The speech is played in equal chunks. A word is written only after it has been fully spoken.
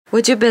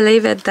Would you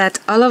believe it that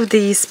all of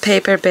these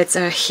paper bits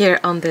are here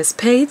on this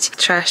page?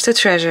 Trash to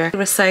treasure,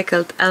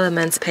 recycled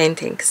elements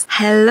paintings.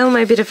 Hello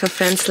my beautiful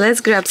friends,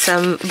 let's grab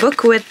some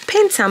book with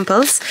paint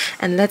samples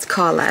and let's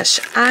collage.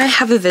 I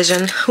have a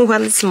vision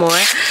once more.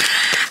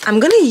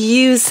 I'm gonna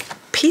use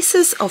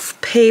pieces of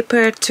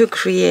paper to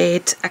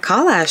create a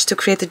collage, to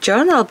create a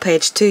journal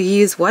page, to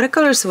use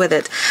watercolors with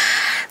it.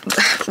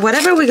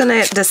 Whatever we're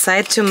gonna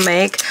decide to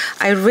make,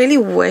 I really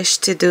wish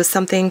to do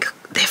something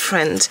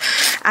different.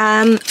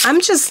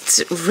 I'm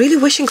just really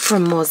wishing for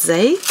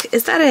mosaic.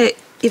 Is that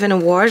even a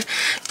word?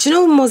 Do you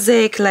know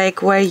mosaic,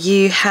 like where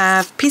you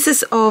have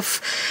pieces of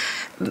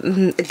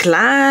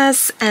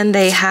glass and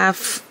they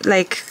have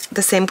like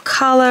the same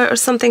color or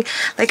something?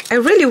 Like I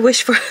really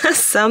wish for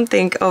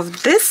something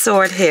of this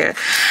sort here.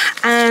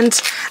 And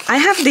I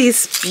have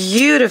these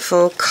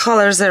beautiful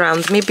colors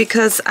around me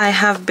because I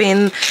have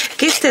been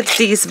gifted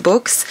these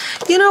books.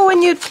 You know,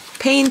 when you're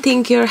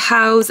painting your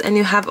house and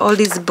you have all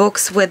these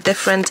books with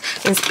different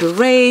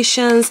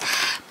inspirations,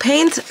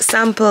 paint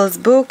samples,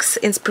 books,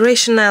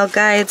 inspirational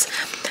guides.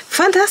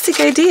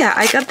 Fantastic idea.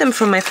 I got them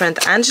from my friend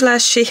Angela.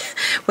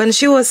 When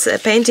she was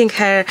painting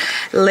her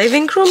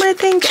living room, I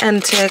think,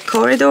 and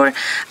corridor,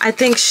 I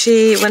think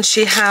when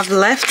she have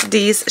left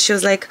these, she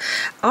was like,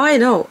 oh, I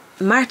know,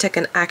 Marta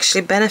can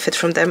actually benefit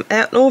from them.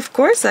 Of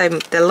course, I'm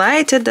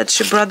delighted that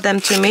she brought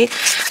them to me.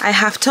 I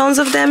have tons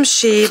of them.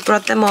 She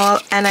brought them all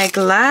and I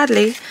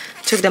gladly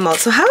took them all.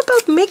 So how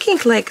about making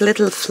like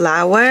little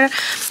flower,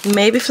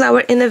 maybe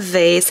flower in a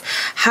vase?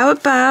 How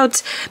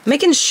about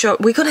making sure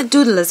we're gonna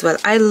doodle as well?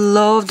 I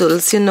love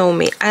doodles, you know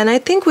me, and I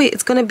think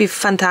it's gonna be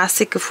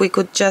fantastic if we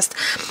could just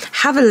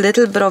have a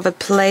little bit of a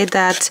play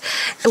that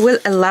will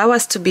allow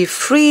us to be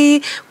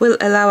free, will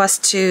allow us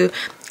to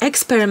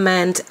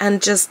experiment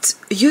and just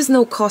use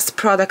no-cost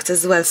products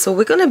as well. So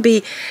we're gonna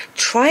be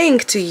trying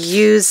to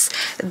use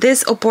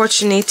this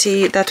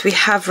opportunity that we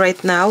have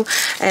right now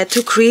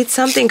to create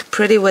something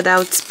pretty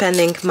without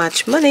spending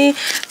much money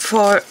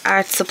for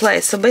art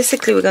supplies. So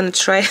basically we're gonna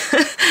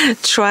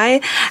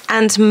try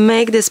and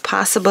make this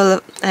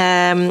possible.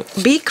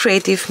 Be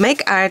creative,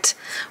 make art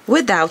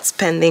without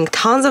spending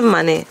tons of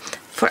money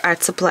for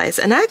art supplies,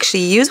 and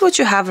actually use what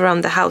you have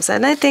around the house.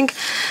 And I think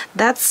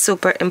that's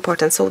super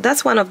important. So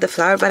that's one of the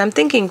flower, but I'm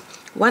thinking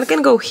one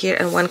can go here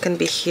and one can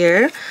be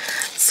here,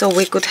 so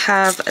we could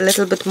have a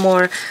little bit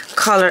more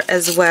color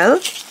as well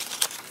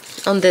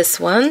on this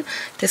one.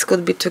 This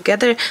could be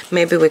together.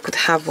 Maybe we could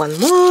have one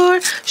more.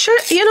 Sure,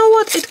 you know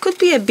what, it could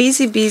be a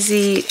busy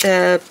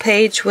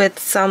page with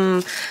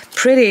some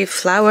pretty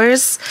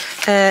flowers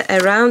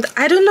around.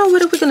 I don't know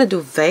whether we're gonna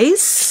do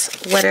vase,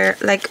 whether,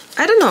 like,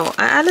 I don't know.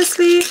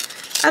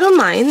 I don't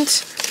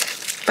mind,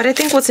 but I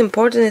think what's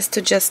important is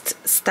to just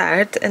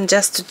start and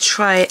just to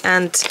try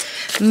and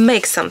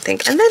make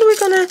something, and then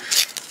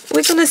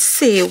we're gonna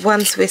see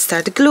once we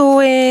start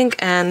gluing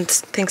and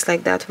things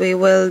like that. We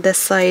will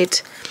decide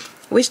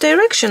which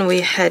direction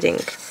we're heading.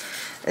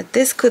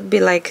 This could be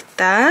like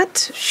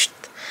that,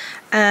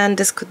 and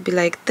this could be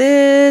like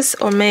this,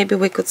 or maybe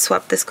we could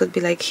swap. This could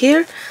be like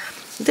here.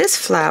 This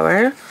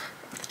flower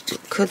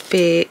could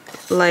be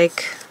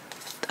like,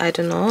 I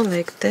don't know,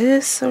 like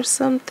this or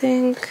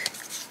something.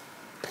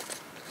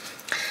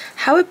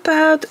 How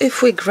about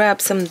if we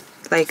grab some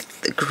like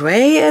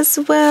gray as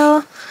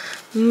well?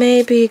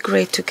 Maybe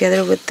gray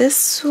together with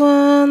this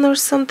one or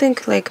something,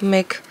 like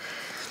make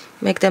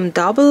them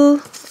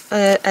double,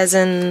 as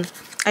in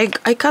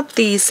I cut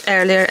these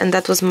earlier and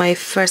that was my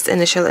first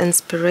initial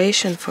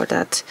inspiration for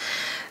that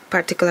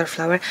particular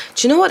flower.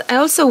 Do you know what? I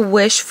also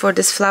wish for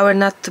this flower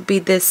not to be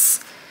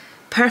this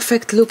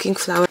perfect looking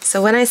flower.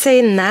 So when I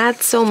say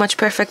not so much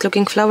perfect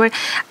looking flower,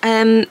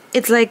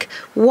 it's like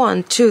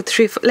 1, 2,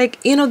 3, 4, like,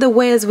 you know, the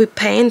way as we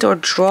paint or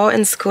draw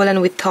in school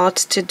and we taught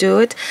to do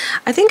it.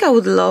 I think I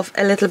would love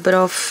a little bit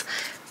of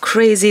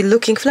crazy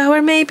looking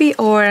flower maybe,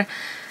 or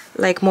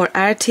like more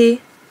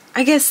arty.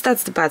 I guess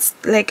that's the best,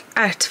 like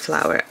arty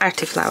flower,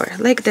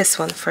 like this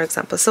one, for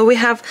example. So we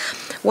have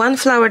one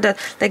flower that,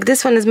 like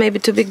this one is maybe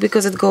too big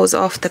because it goes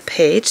off the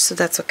page, so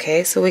that's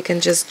okay. So we can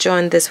just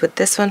join this with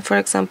this one, for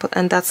example,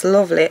 and that's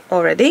lovely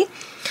already.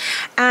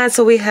 And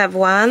so we have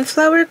one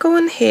flower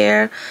going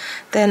here,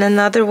 then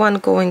another one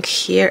going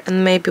here,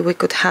 and maybe we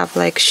could have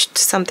like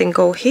something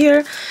go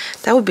here.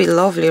 That would be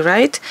lovely,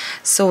 right?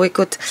 So we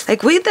could,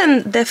 like, we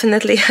then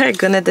definitely are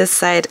gonna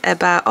decide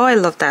about, oh, I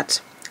love that,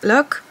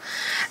 look,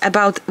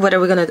 about whether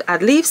we're gonna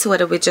add leaves,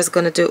 whether we're just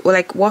gonna do,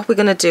 like, what we're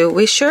gonna do.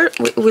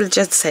 We'll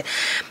just say,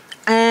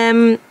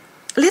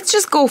 let's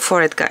just go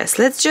for it, guys.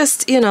 Let's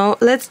just, you know,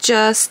 let's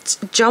just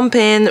jump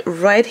in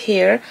right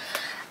here.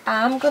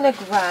 I'm gonna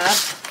grab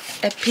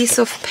a piece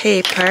of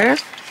paper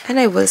and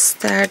I will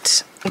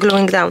start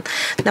gluing down.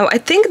 Now I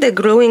think the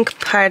gluing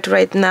part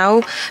right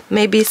now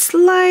may be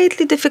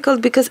slightly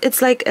difficult because it's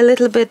like a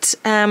little bit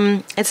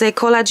it's like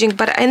collaging,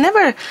 but I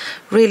never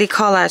really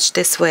collage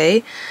this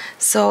way,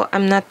 so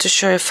I'm not too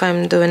sure if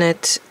I'm doing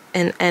it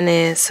in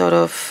any sort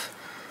of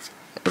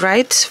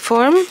right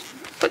form.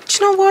 But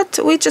you know what,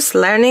 we're just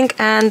learning,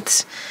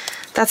 and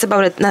that's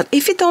about it. Now,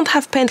 if you don't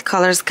have paint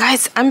colors,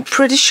 guys, I'm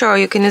pretty sure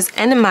you can use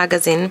any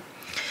magazine.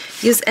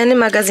 Use any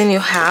magazine you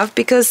have,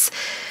 because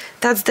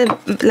that's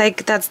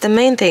the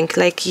main thing.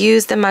 Like,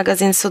 use the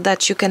magazine so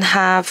that you can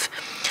have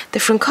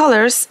different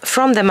colors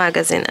from the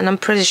magazine, and I'm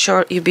pretty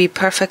sure you'll be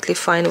perfectly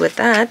fine with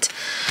that.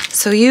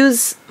 So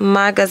use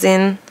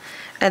magazine.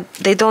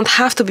 They don't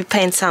have to be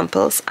paint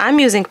samples. I'm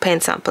using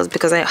paint samples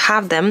because I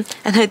have them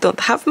and I don't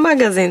have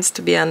magazines,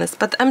 to be honest.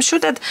 But I'm sure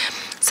that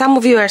some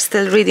of you are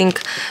still reading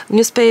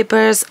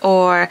newspapers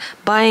or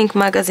buying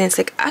magazines.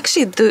 Like,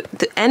 actually, does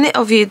any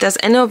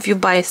of you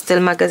buy still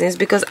magazines?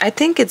 Because I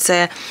think it's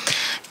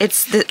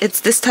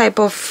this type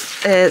of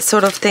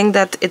sort of thing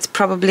that it's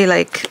probably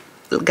like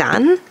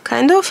gone,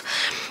 kind of.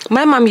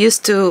 My mom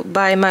used to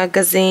buy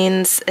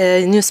magazines,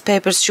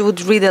 newspapers. She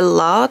would read a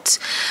lot,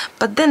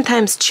 but then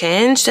times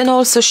changed, and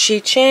also she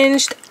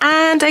changed,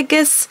 and I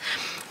guess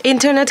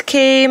internet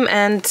came,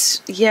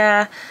 and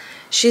yeah,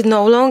 she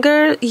no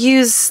longer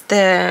used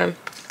the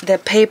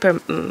paper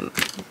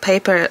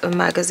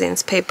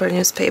magazines, paper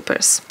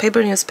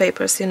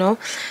newspapers, you know,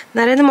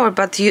 not anymore.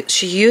 But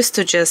she used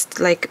to just,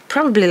 like,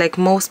 probably like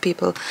most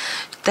people,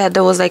 that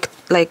there was like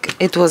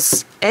it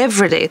was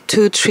every day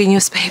 2-3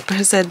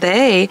 newspapers a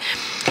day,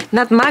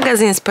 not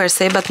magazines per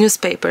se, but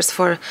newspapers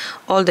for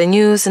all the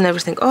news and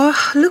everything. Oh,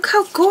 look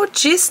how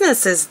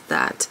gorgeousness is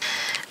that.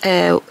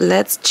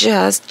 Let's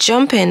just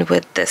jump in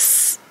with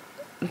this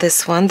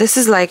one. This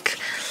is like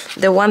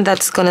the one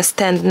that's gonna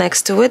stand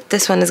next to it.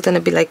 This one is gonna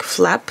be like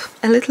flap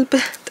a little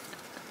bit.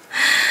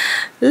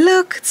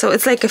 Look, so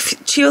it's like a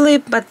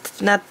tulip, but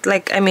not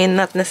like, I mean,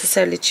 not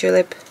necessarily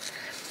tulip,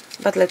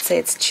 but let's say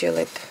it's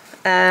tulip.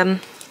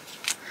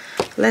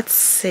 Let's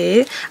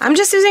see, I'm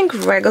just using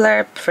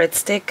regular Pritt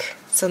stick,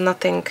 so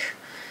nothing,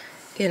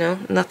 you know,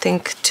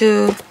 nothing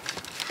too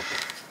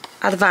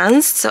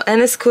advanced, so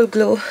any school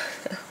glue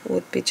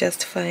would be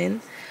just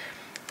fine.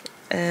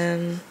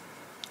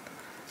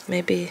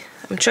 Maybe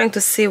I'm trying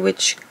to see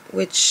which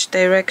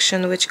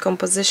direction, which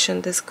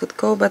composition this could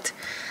go, but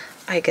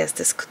I guess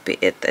this could be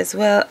it as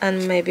well,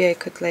 and maybe I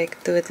could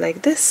like do it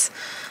like this.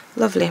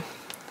 Lovely.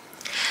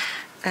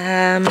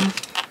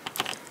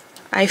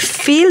 I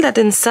feel that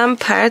in some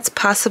parts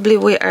possibly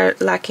we are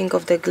lacking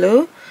of the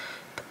glue,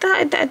 but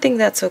I think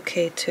that's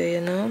okay too,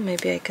 you know.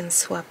 Maybe I can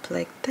swap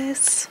like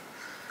this.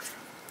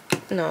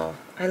 No,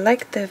 I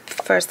like the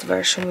first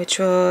version, which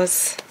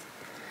was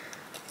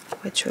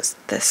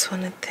this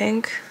one, I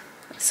think.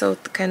 So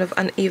kind of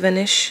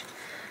unevenish.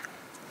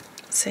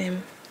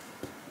 Same,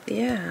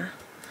 yeah.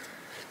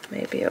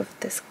 Maybe of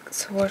this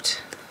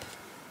sort.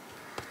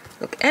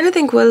 Look,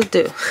 anything will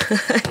do.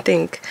 I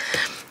think.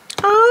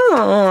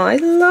 Oh, I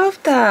love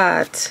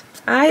that.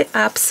 I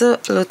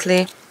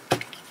absolutely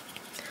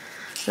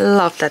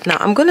love that. Now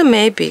I'm gonna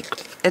maybe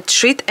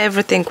treat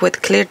everything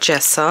with clear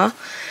gesso,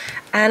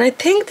 and I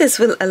think this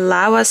will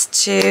allow us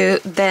to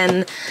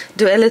then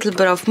do a little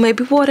bit of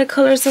maybe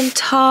watercolors on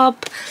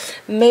top.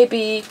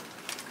 Maybe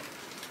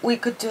we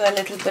could do a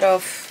little bit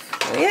of,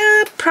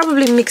 yeah,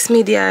 probably mixed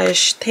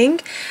media-ish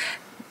thing.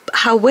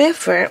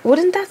 However,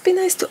 wouldn't that be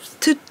nice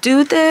to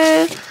do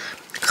the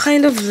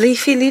kind of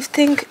leafy leaf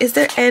thing? Is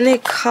there any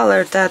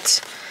color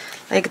that,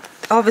 like,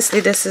 obviously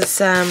this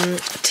is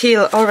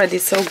teal already,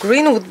 so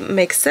green would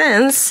make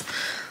sense,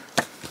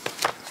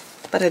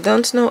 but I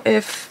don't know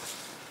if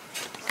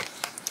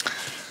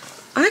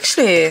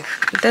actually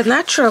the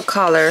natural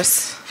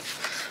colors,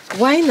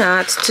 why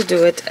not to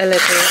do it a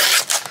little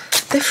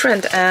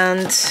different,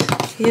 and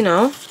you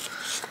know,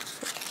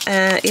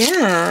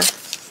 yeah,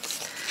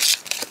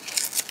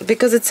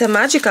 because it's a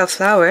magical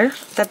flower.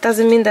 That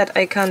doesn't mean that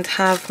I can't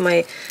have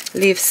my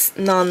leaves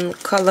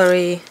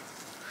non-colory,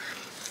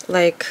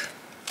 like,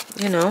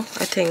 you know,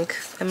 I think,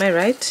 am I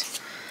right?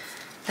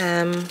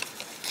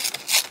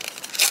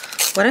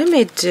 What I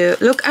may do,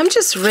 look, I'm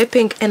just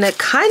ripping in a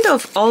kind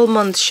of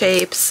almond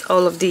shapes,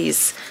 all of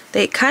these.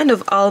 They kind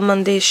of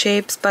almondy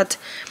shapes, but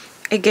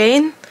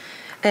again,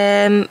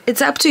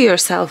 it's up to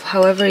yourself,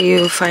 however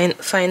you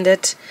find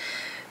it.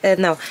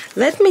 Now,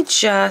 let me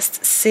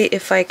just see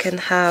if I can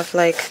have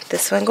like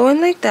this one going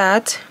like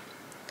that,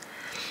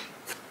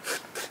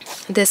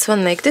 this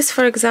one like this,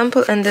 for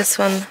example, and this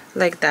one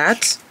like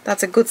that.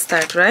 That's a good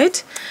start,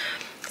 right?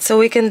 So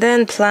we can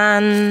then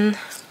plan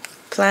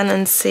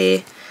and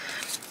see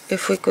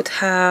if we could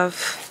have,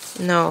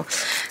 no,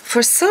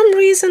 for some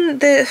reason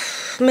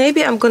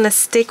maybe I'm gonna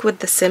stick with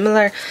the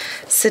similar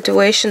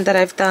situation that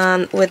I've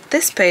done with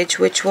this page,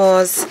 which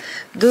was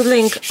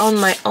doodling on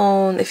my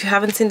own. If you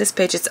haven't seen this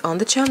page, it's on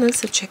the channel,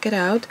 so check it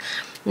out.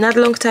 Not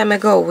a long time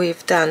ago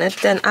we've done it.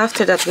 Then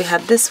after that we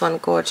had this one,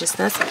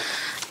 gorgeousness,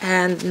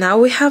 and now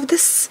we have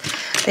this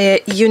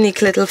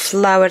unique little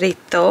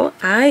flowerito.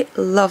 I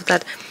love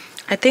that.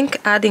 I think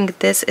adding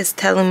this is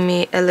telling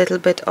me a little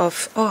bit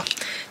of, oh,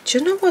 do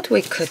you know what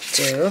we could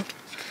do?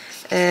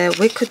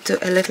 We could do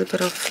a little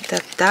bit of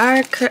that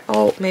darker,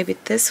 oh, maybe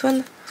this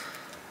one.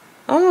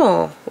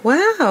 Oh,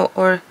 wow,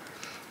 or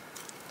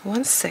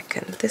one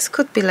second, this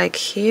could be like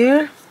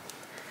here.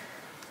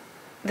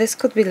 This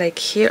could be like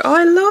here. Oh,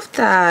 I love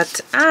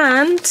that.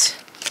 And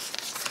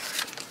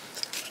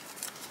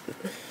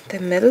the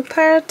middle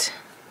part.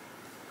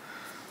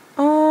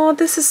 Oh,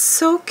 this is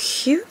so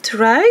cute,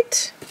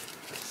 right?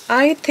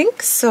 I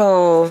think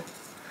so.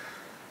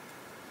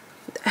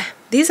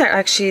 These are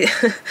actually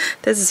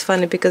this is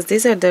funny because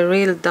these are the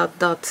real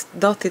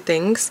dotty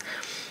things,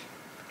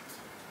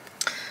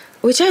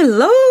 which I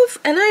love,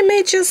 and I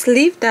may just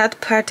leave that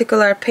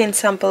particular paint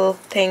sample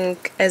thing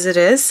as it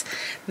is.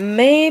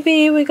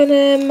 Maybe we're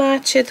gonna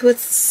match it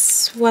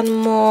with one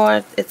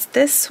more. It's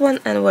this one,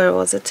 and where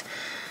was it?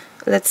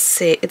 Let's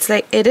see. It's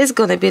like, it is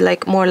gonna be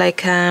like more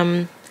like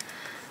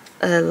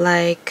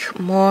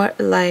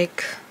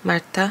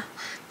Marta.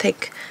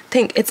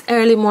 Think it's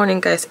early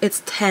morning, guys.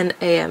 It's 10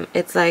 a.m.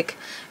 It's like,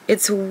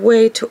 it's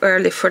way too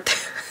early for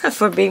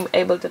for being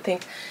able to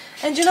think.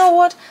 And you know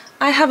what?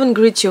 I haven't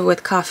greeted you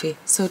with coffee.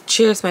 So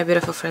cheers, my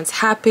beautiful friends.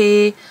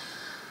 Happy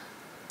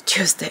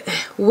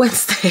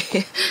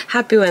Wednesday.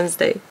 Happy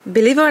Wednesday.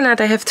 Believe it or not,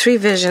 I have 3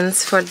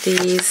 visions for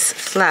these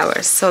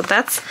flowers. So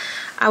that's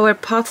our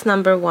pot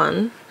number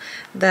 1.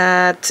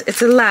 That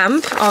it's a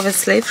lamp,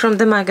 obviously, from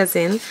the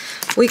magazine.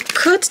 We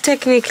could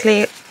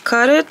technically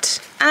cut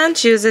it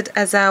and use it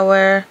as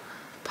our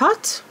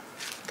pot.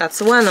 That's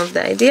one of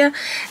the idea.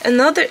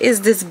 Another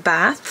is this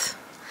bath,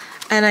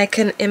 and I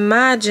can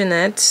imagine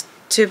it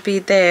to be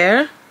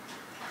there.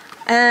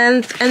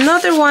 And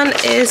another one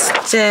is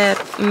to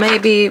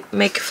maybe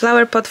make a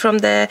flower pot from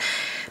the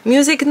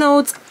music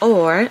notes,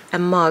 or a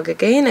mug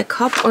again, a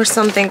cup or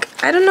something.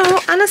 I don't know,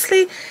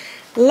 honestly.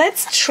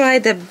 Let's try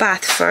the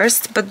bath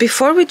first, but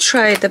before we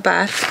try the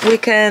bath, we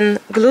can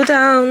glue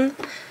down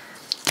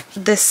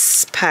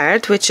this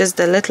part, which is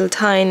the little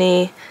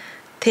tiny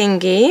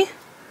thingy.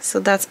 So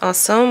that's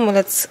awesome.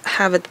 Let's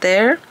have it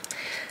there.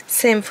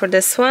 Same for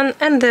this one,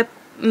 and the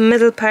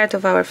middle part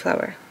of our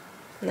flower.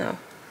 Now,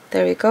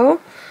 there we go.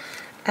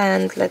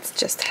 And let's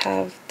just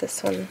have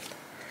this one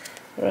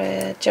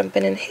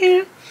jumping in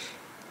here.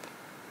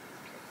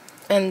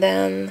 And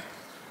then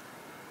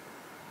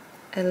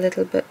a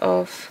little bit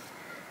of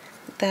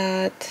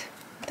that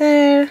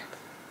there.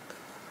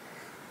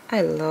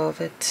 I love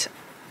it.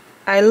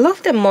 I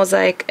love the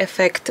mosaic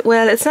effect.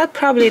 Well, it's not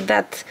probably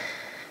that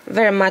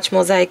very much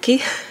mosaic-y.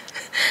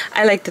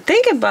 I like to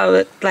think about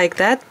it like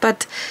that,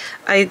 but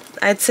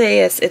I'd say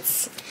yes,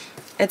 it's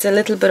a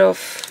little bit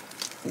of,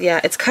 yeah,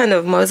 it's kind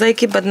of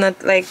mosaic-y, but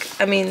not like,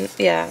 I mean,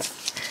 yeah,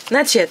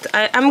 not yet.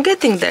 I'm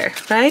getting there,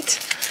 right?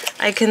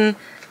 I can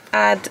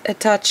add a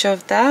touch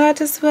of that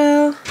as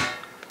well.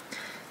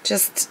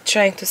 Just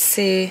trying to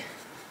see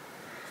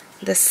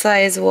the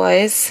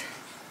size-wise.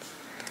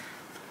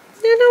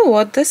 You know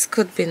what, this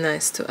could be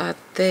nice to add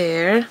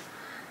there,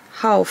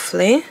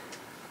 hopefully.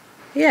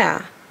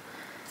 Yeah.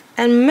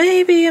 And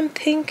maybe I'm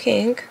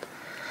thinking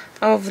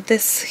of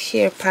this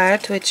here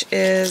part, which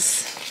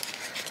is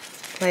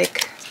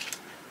like,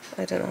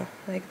 I don't know,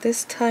 like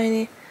this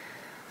tiny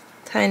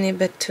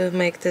bit to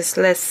make this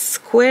less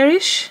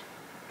squarish.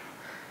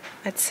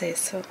 I'd say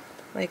so,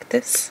 like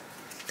this.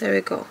 There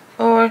we go.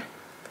 Or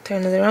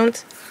turn it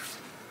around.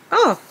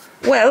 Oh,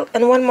 well,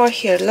 and one more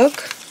here,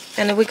 look.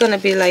 And we're gonna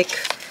be like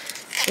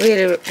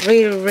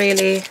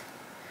really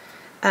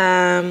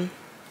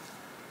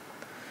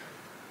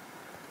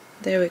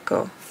there we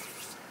go.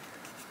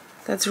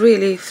 That's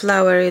really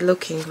flowery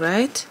looking,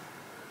 right?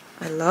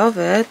 I love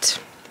it.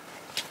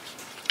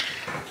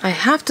 I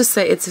have to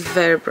say it's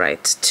very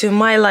bright to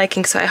my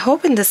liking, so I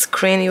hope in the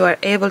screen you are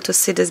able to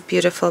see this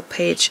beautiful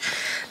page,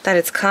 that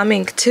it's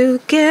coming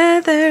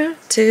together.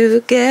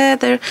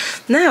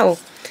 Now,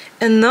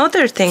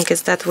 another thing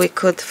is that we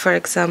could, for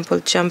example,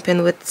 jump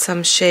in with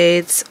some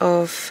shades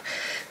of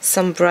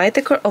some bright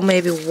decor, or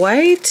maybe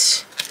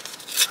white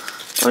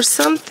or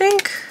something.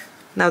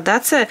 Now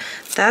that's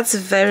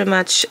very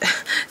much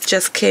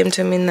just came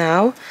to me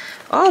now.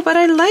 Oh, but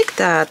I like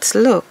that.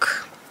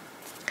 Look,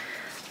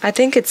 I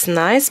think it's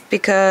nice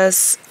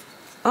because,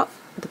 oh,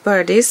 the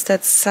birdies,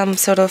 that's some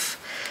sort of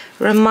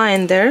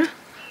reminder,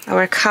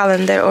 our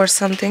calendar or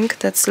something.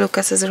 That's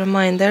Lucas as a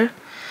reminder.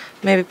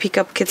 Maybe pick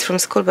up kids from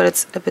school, but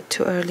it's a bit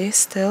too early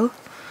still.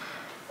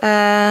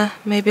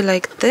 Maybe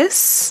like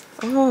this.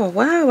 Oh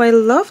wow, I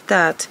love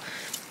that.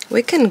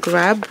 We can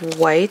grab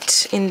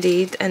white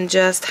indeed and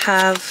just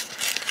have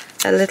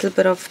a little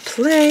bit of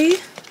play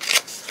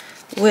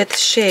with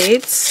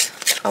shades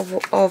of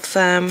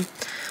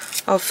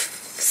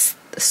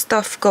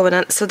stuff going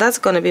on. So that's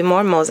gonna be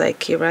more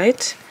mosaic-y,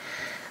 right?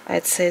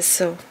 I'd say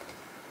so.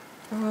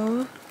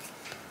 Oh,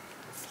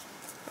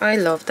 I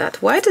love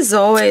that. White is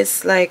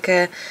always like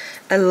a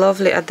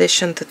lovely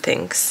addition to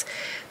things.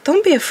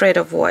 Don't be afraid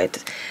of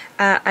white.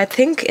 I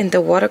think in the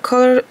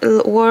watercolor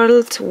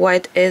world,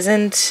 white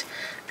isn't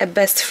a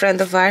best friend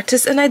of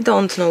artists, and I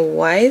don't know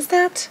why is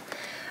that.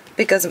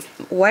 Because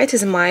white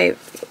is my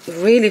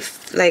really,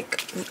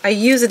 like, I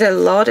use it a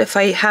lot if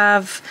I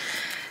have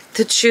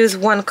to choose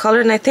one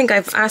color, and I think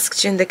I've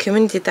asked you in the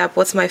community tab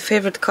what's my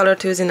favorite color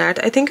to use in art.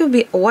 I think it would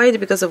be white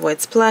because of white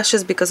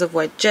splashes, because of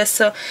white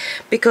gesso,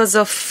 because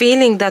of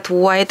feeling that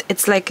white,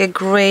 it's like a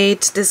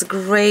this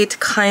great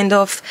kind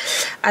of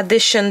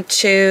addition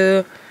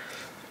to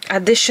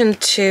addition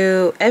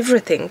to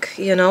everything,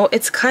 you know.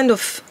 It's kind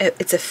of,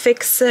 it's a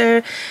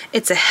fixer,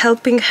 it's a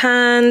helping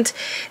hand,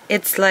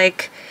 it's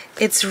like,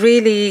 it's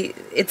really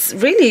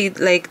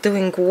like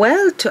doing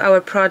well to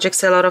our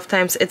projects. A lot of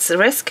times it's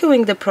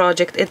rescuing the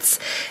project,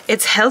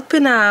 it's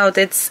helping out,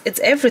 it's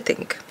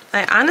everything.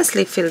 I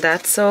honestly feel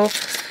that. So,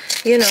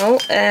 you know,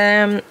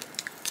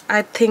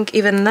 I think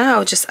even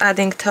now just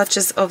adding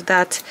touches of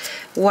that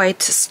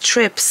white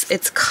strips,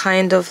 it's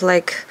kind of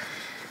like,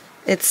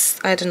 it's,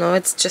 I don't know,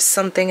 it's just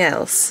something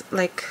else.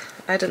 Like,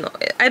 I don't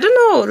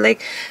know,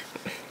 like,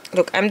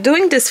 look, I'm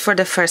doing this for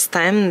the first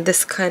time,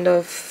 this kind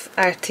of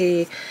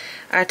arty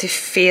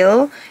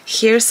feel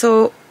here,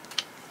 so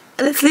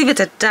let's leave it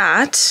at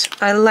that.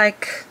 I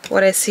like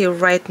what I see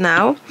right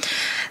now.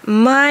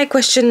 My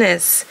question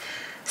is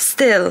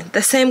still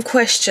the same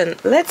question.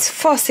 Let's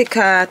fussy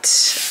cut,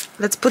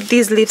 let's put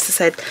these leaves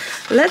aside,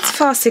 let's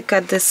fussy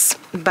cut this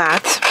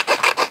bat.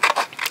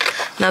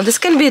 Now this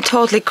can be a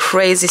totally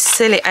crazy,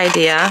 silly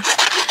idea,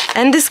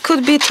 and this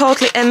could be a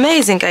totally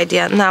amazing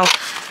idea. Now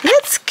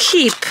let's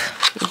keep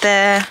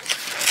that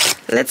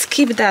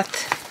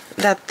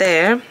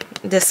there,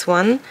 this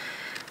one.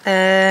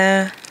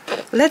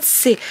 Let's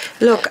see.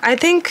 Look, I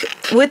think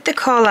with the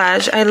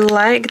collage, I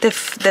like the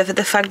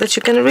fact that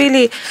you can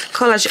really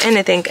collage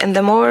anything, and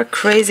the more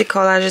crazy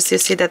collages you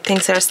see that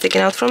things are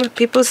sticking out from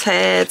people's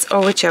heads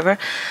or whichever,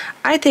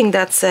 I think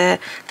that's a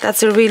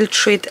real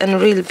treat and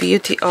real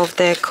beauty of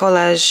the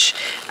collage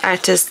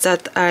artists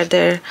that are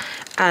there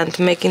and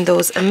making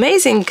those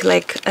amazing,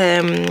 like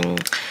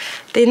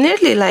they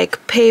nearly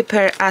like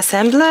paper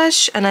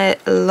assemblage, and I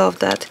love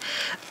that.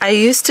 I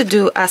used to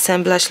do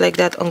assemblage like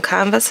that on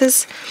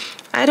canvases.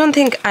 I don't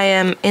think I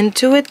am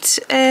into it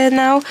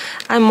now.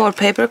 I'm more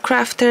paper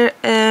crafter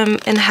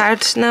in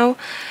heart now,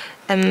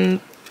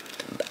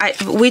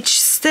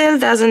 which still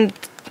doesn't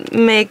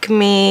make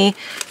me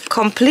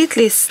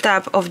completely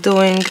stop of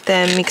doing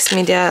the mixed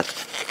media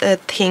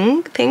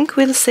thing,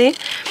 we'll say,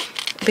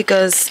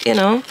 because, you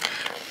know,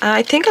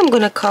 I think I'm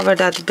gonna cover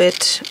that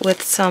bit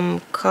with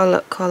some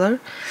color.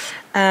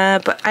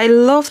 But I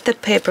love the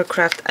paper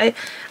craft.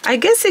 I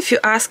guess if you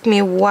ask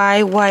me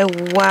why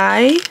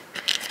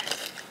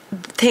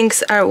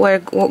things were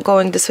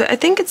going this way, I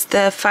think it's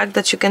the fact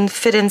that you can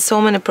fit in so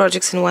many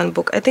projects in one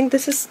book. I think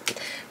this is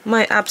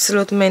my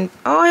absolute main.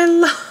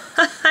 Oh,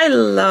 I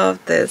love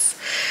this.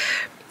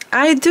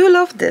 I do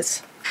love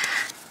this.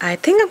 I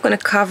think I'm gonna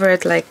cover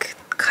it like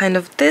kind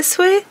of this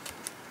way.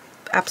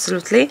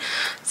 Absolutely.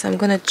 So I'm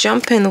gonna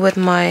jump in with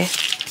my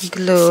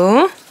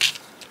glue.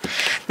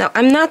 Now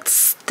I'm not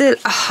still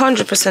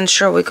 100%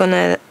 sure we're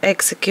gonna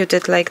execute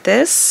it like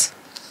this.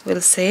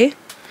 We'll see.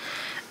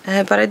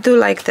 But I do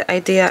like the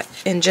idea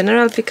in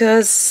general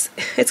because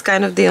it's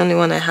kind of the only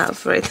one I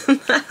have right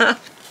now.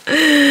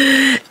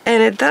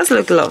 And it does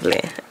look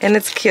lovely and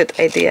it's a cute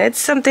idea. It's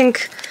something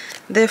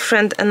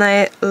different, and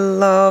I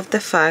love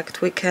the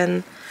fact we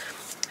can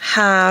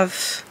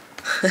have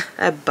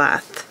a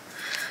bath.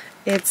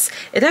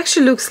 It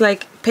actually looks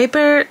like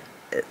paper,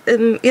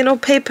 you know,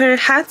 paper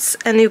hats,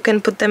 and you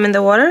can put them in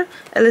the water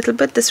a little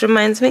bit. This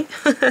reminds me.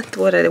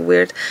 What a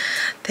weird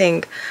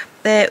thing.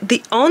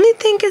 The only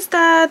thing is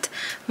that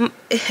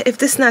if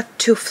this is not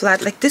too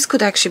flat, like this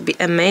could actually be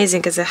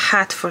amazing as a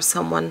hat for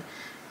someone.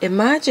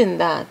 Imagine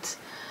that.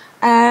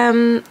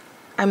 I'm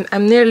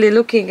nearly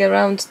looking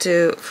around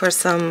for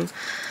some.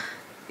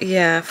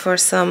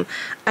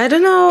 I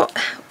don't know.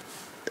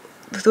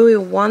 Do we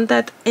want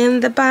that in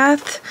the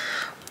bath,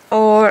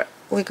 or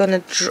we're gonna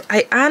draw?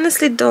 I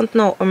honestly don't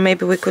know. Or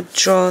maybe we could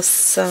draw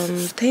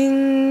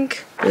something.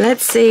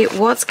 Let's see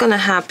what's gonna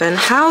happen.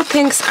 How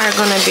things are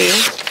gonna be.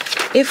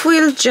 If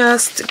we'll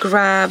just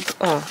grab,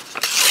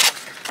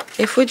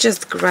 if we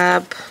just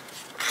grab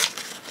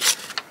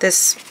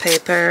this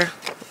paper,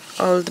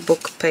 old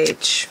book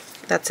page,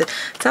 that's it.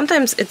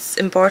 Sometimes it's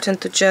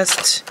important to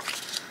just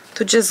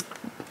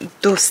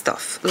do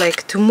stuff,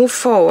 like to move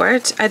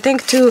forward. I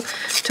think to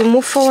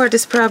move forward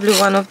is probably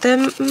one of the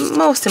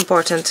most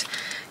important.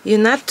 You're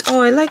not,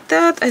 oh, I like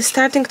that. I'm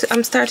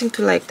starting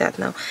to like that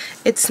now.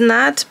 It's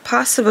not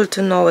possible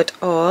to know it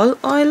all.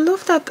 Oh, I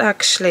love that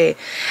actually.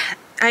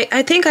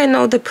 I think I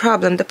know the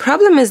problem. The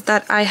problem is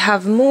that I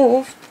have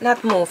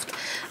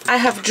I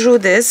have drew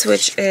this,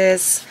 which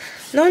is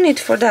no need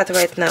for that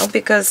right now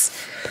because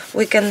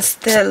we can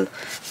still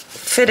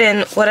fit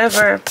in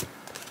whatever.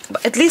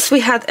 But at least we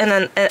had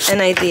an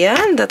idea,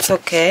 and that's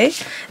okay.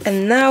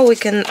 And now we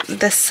can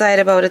decide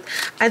about it.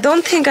 I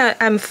don't think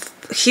I'm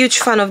a huge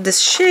fan of this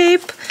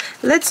shape.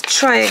 Let's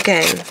try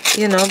again,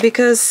 you know,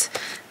 because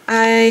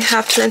I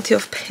have plenty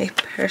of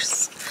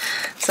papers.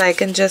 So I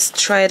can just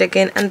try it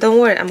again, and don't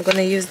worry, I'm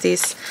gonna use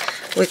these.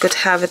 We could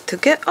have it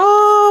together.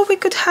 Oh, we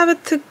could have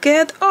it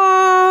together.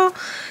 Oh,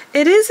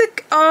 it is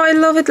oh, I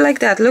love it like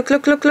that. Look.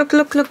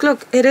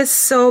 It is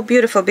so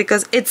beautiful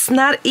because it's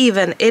not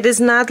even. It is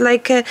not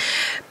like a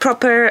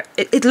proper,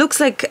 it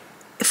looks like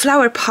a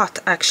flower pot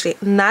actually,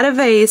 not a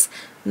vase,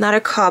 not a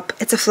cup.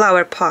 It's a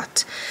flower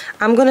pot.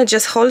 I'm gonna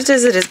just hold it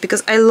as it is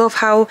because I love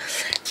how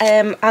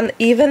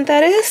uneven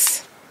that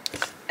is.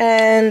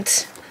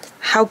 And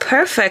how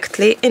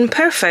perfectly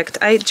imperfect.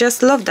 I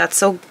just love that.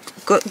 So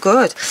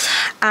good.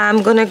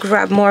 I'm gonna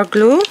grab more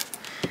glue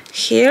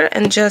here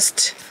and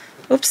just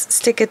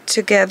stick it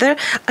together.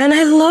 And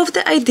I love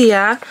the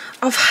idea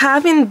of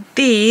having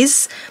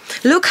these.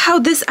 Look how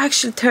this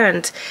actually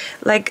turned.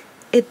 Like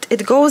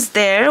it goes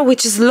there,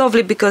 which is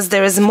lovely because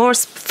there is more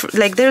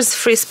like there's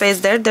free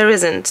space there. There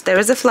isn't. There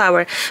is a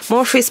flower,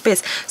 more free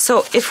space.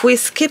 So if we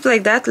skip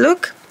like that,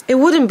 look, it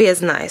wouldn't be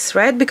as nice,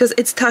 right? Because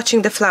it's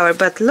touching the flower.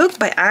 But look,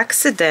 by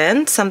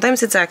accident,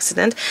 sometimes it's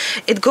accident,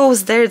 it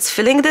goes there, it's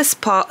filling the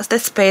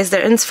space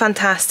there, and it's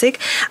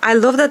fantastic. I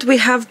love that we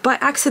have by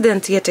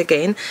accident yet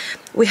again.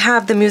 We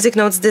have the music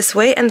notes this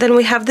way, and then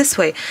we have this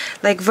way,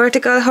 like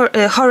vertical,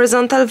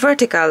 horizontal,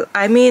 vertical.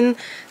 I mean,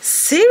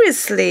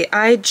 seriously,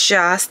 I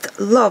just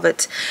love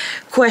it.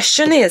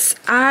 Question is,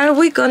 are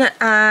we gonna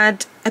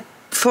add a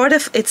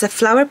it's a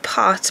flower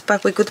pot,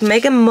 but we could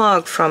make a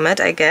mug from it,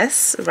 I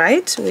guess,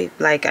 right? We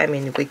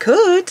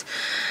could.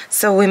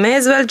 So we may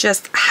as well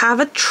just have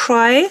a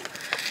try.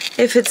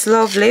 If it's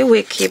lovely,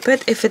 we keep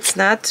it. If it's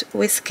not,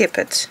 we skip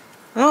it.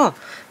 Oh,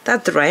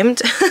 that rhymed.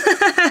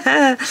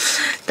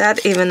 That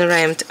even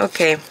rhymed.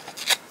 Okay.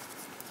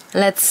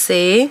 Let's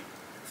see.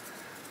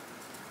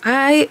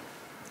 I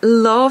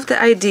love the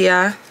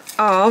idea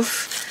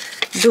of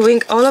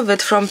doing all of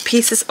it from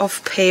pieces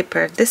of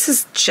paper. This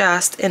is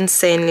just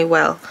insanely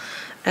well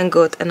and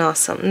good and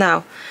awesome.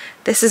 Now,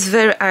 this is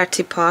very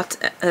arty pot,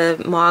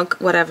 mug,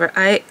 whatever.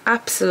 I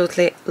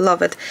absolutely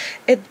love it.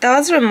 It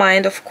does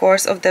remind, of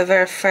course, of the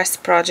very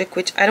first project,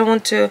 which I don't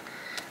want to,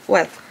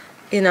 well,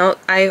 you know,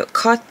 I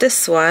caught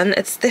this one.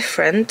 It's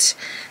different.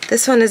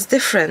 This one is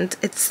different.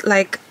 It's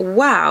like,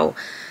 wow.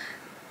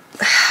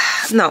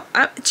 No,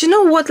 do you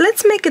know what?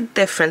 Let's make it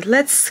different.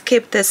 Let's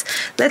skip this.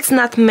 Let's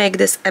not make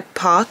this a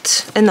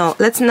pot. No,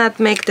 let's not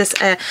make this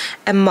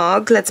a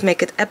mug. Let's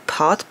make it a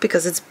pot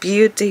because it's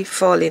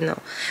beautiful, you know.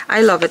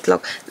 I love it.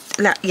 Look,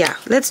 yeah,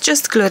 let's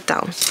just glue it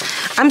down.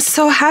 I'm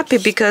so happy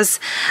because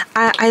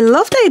I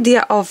love the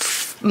idea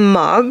of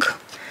mug,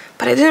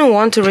 but I didn't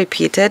want to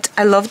repeat it.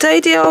 I love the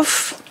idea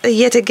of,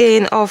 yet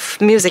again, of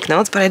music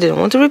notes, but I didn't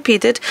want to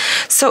repeat it.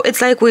 So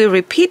it's like we're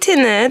repeating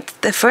it,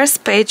 the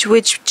first page,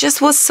 which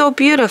just was so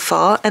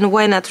beautiful, and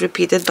why not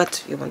repeat it?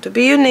 But you want to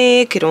be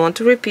unique, you don't want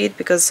to repeat,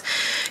 because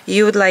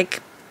you would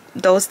like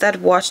those that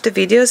watch the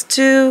videos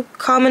to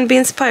come and be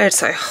inspired.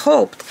 So I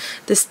hoped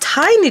this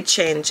tiny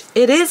change,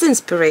 it is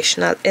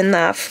inspirational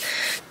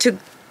enough to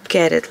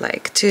get it,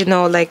 like to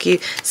know, like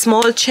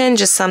small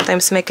changes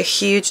sometimes make a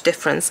huge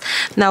difference.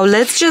 Now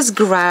let's just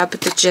grab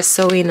the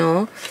gesso, you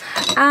know,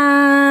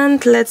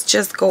 and let's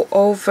just go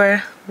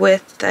over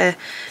with the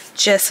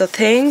gesso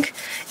thing.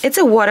 It's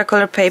a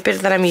watercolor paper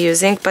that I'm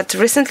using, but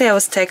recently I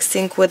was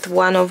texting with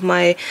one of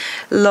my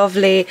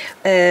lovely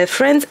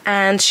friends,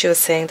 and she was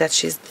saying that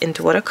she's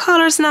into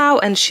watercolors now,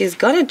 and she's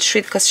gonna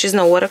treat, because she's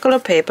no watercolor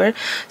paper,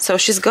 so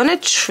she's gonna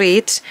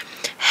treat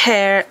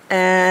her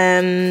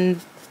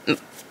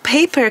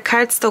paper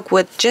cardstock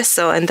with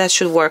gesso, and that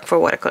should work for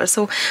watercolor.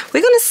 So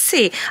we're gonna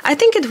see. I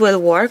think it will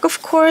work,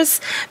 of course,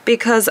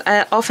 because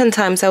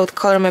oftentimes I would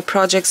color my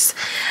projects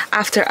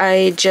after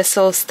I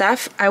gesso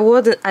stuff. I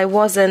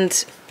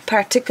wasn't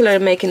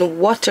particularly making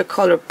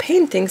watercolor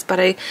paintings, but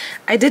I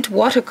did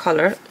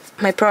watercolor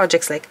my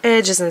projects, like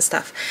edges and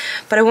stuff.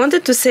 But I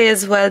wanted to say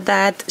as well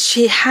that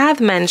she had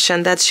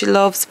mentioned that she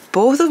loves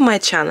both of my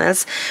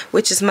channels,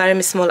 which is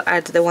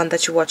maremismallart, the one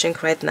that you're watching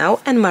right now,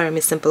 and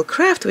Maremi Simple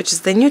Craft, which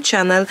is the new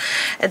channel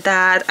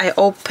that I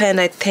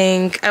opened. I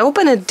think I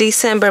opened in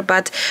December,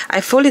 but I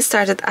fully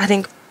started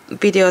adding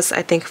videos,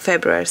 I think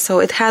February,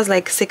 so it has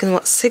like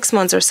 6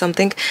 months or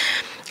something.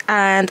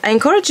 And I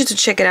encourage you to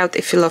check it out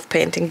if you love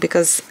painting,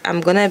 because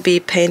I'm gonna be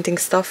painting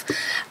stuff.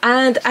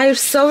 And I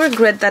so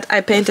regret that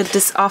I painted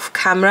this off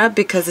camera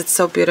because it's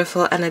so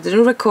beautiful and I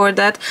didn't record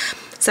that.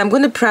 So I'm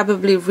gonna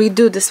probably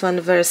redo this one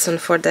very soon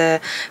for the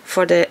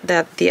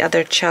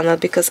other channel,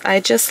 because I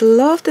just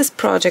love this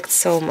project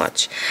so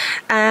much.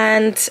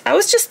 And I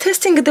was just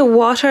testing the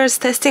waters,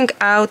 testing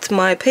out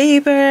my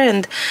paper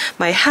and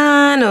my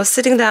hand. I was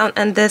sitting down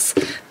and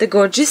the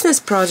Gorgeousness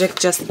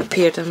project just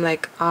appeared. I'm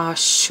like, oh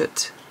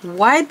shoot.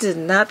 Why did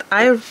not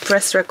I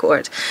press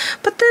record?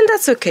 But then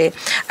that's okay.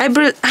 I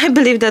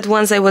believe that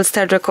once I will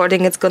start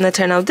recording, it's gonna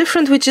turn out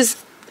different, which is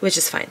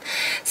fine.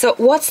 So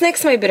what's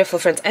next, my beautiful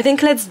friends? I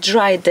think let's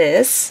dry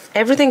this.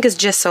 Everything is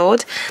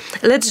gessoed.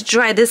 Let's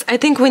dry this. I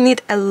think we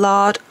need a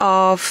lot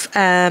of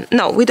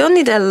no, we don't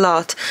need a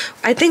lot.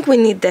 I think we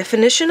need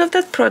definition of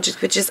that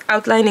project, which is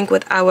outlining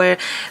with our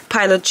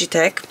Pilot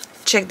G-Tech.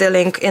 Check the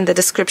link in the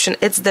description.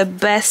 It's the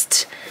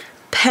best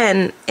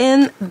pen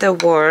in the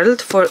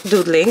world for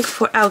doodling,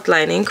 for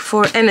outlining,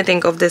 for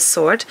anything of this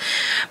sort.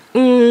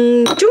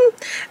 And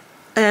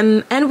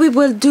we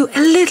will do a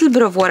little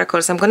bit of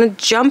watercolors. I'm gonna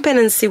jump in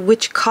and see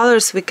which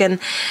colors we can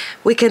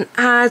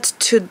add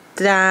to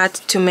that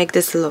to make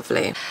this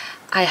lovely.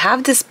 I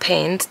have this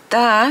paint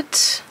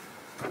that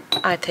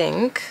I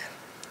think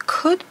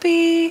could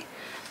be,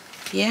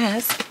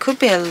 yes, it could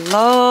be a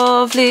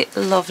lovely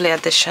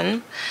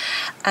addition,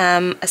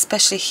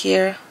 especially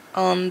here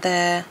on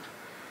the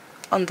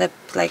on the,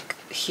 like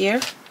here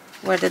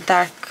where the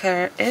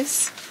darker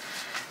is,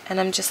 and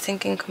I'm just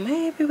thinking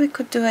maybe we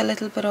could do a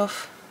little bit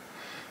of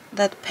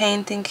that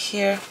painting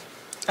here.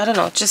 I don't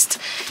know, just,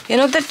 you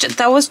know,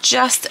 that was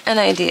just an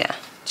idea,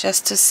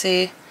 just to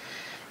see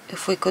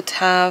if we could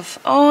have.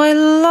 Oh, I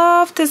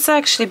love this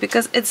actually,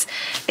 because it's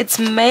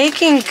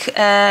making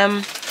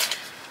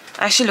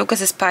actually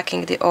Lucas is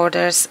packing the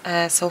orders,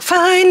 so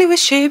finally we're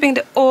shipping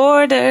the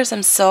orders.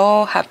 I'm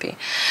so happy.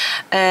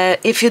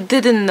 If you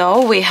didn't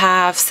know, we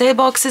have sale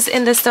boxes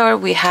in the store,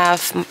 we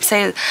have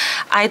sale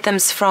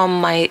items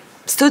from my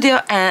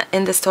studio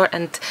in the store,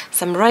 and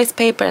some rice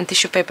paper and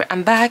tissue paper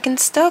I'm back in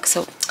stock,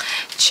 so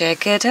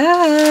check it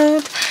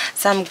out.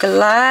 So I'm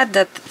glad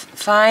that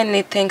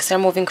finally things are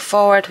moving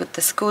forward with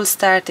the school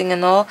starting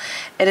and all.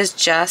 It is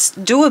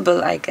just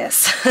doable, I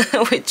guess,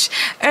 which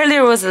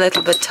earlier was a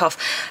little bit tough.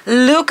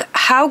 Look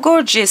how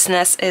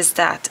gorgeousness is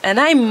that, and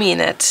I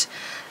mean it.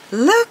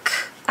 Look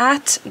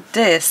at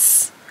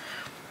this.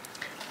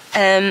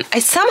 I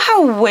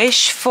somehow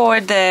wish for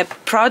the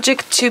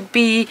project to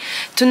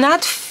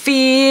not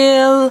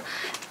feel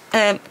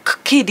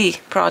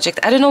kiddie project.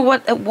 I don't know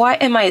why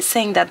am I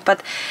saying that,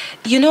 but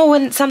you know,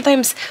 when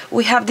sometimes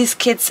we have these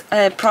kids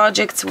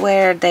projects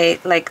where they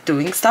like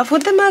doing stuff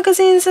with the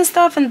magazines and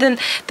stuff, and then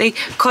they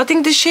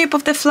cutting the shape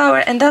of the flower,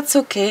 and that's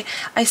okay.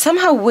 I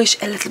somehow wish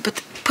a little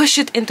bit push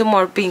it into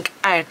more being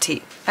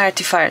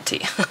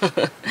arty-farty.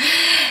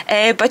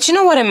 But you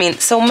know what I mean.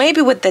 So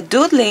maybe with the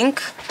doodling,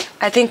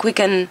 I think we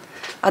can.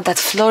 That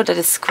floor that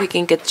is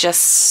squeaking, it's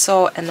just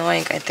so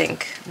annoying, I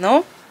think.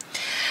 No?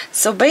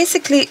 So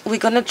basically we're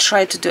gonna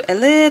try to do a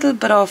little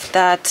bit of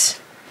that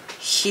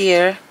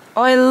here.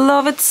 Oh, I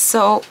love it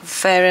so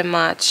very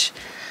much.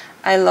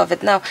 I love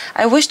it. Now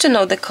I wish to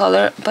know the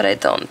color, but I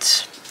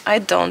don't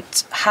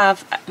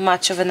have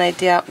much of an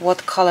idea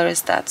what color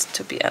is that,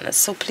 to be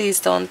honest. So please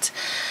don't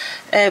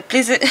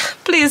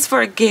please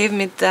forgive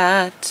me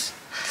that.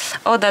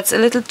 Oh, that's a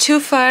little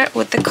too far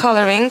with the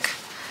coloring,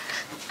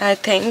 I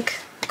think,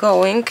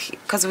 going,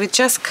 because we're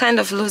just kind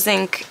of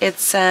losing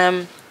its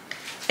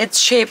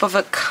shape of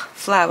a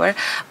flower.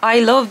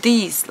 I love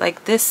these,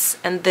 like this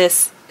and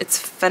this. It's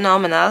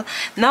phenomenal.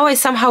 Now I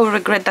somehow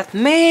regret that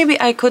maybe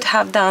I could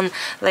have done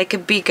like a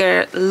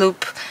bigger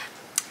loop,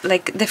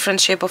 like different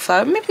shape of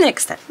flower. Maybe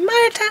next time,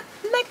 Marta,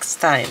 next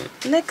time.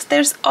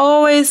 There's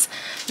always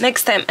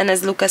next time, and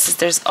as Lucas says,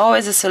 there's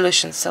always a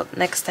solution. So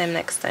next time.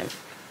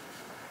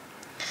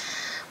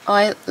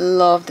 I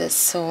love this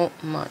so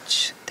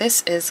much.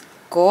 This is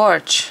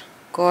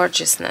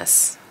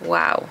gorgeousness.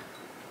 Wow.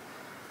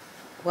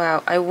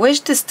 I wish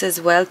this as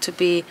well to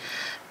be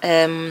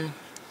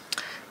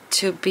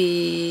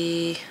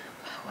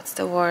what's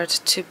the word,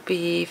 to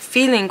be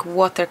feeling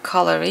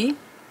watercolory,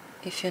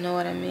 if you know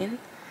what I mean.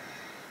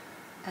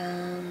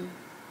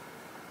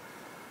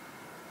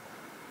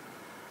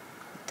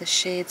 The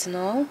shades and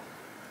all,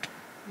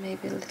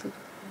 maybe a little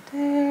bit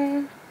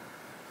there.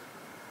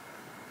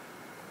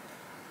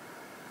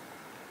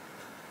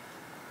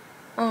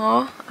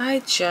 Oh, I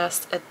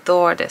just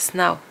adore this.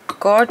 Now,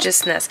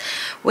 gorgeousness.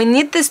 We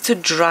need this to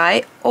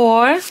dry,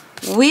 or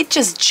we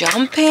just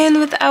jump in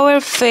with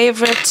our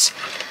favorite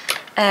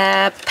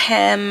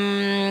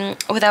pen,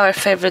 with our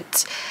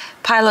favorite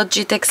Pilot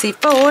GTEC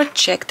C4.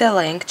 Check the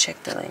link.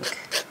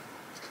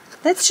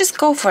 Let's just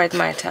go for it,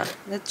 Marta.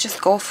 Let's just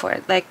go for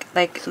it. Like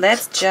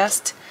let's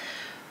just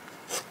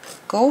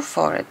go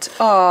for it.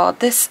 Oh,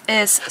 this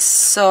is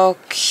so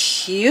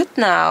cute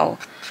now.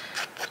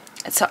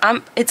 So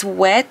it's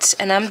wet,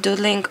 and I'm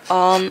doodling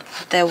on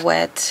the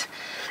wet,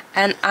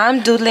 and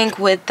I'm doodling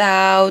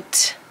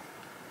without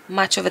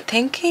much of a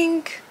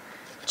thinking,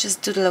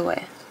 just doodle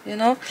away, you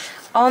know,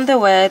 on the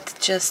wet,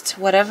 just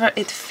whatever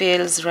it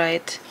feels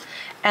right.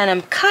 And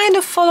I'm kind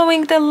of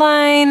following the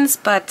lines,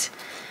 but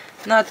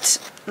not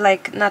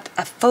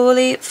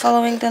fully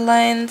following the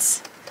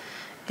lines,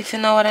 if you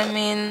know what I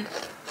mean.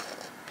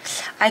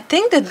 I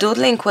think the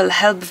doodling will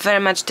help very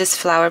much this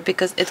flower,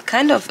 because it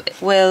kind of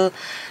will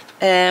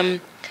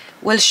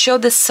show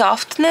the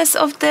softness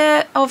of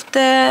the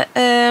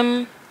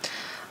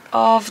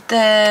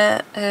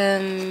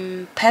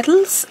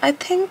petals, I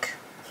think.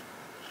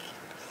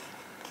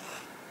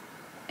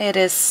 It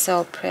is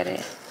so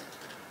pretty.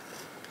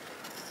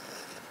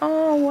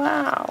 Oh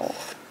wow.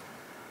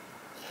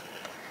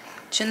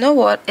 Do you know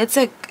what? It's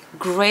a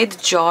great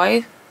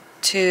joy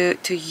to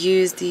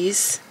use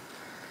these.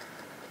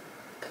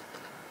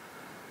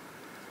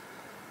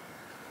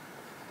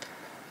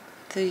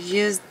 I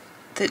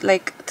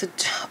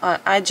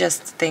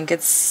just think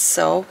it's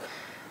so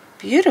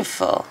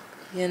beautiful,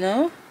 you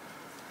know.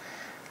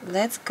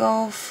 Let's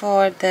go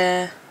for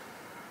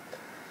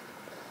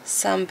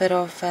some bit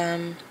of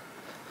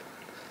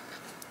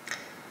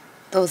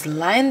those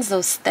lines,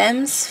 those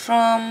stems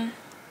from.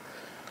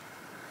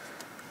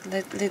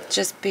 Let's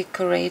just be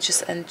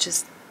courageous and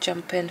just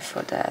jump in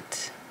for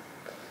that.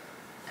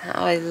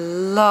 I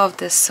love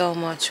this so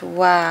much.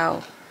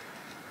 Wow.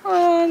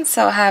 Oh, I'm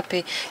so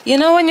happy. You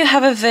know, when you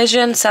have a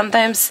vision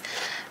sometimes,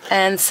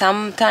 and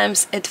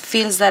sometimes it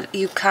feels that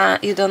you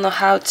don't know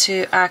how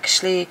to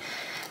actually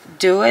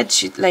do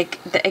it, like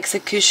the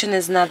execution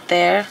is not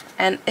there,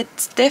 and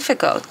it's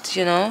difficult,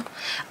 you know.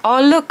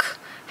 Oh, look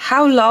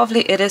how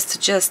lovely it is to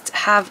just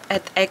have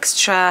an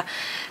extra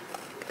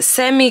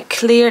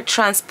semi-clear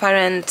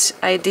transparent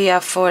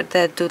idea for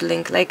the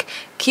doodling, like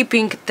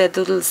keeping the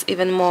doodles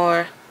even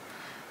more,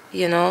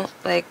 you know,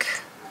 like,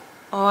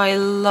 oh, I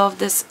love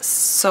this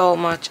so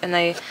much.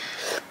 And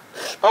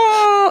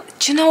oh,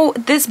 do you know,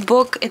 this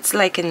book, it's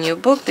like a new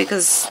book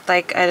because,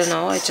 like, I don't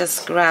know, I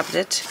just grabbed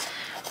it,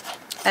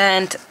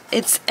 and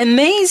it's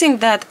amazing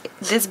that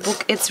this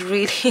book, it's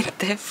really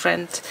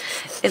different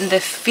in the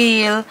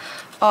feel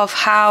of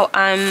how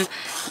I'm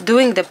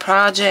doing the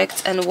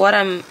project and what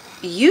I'm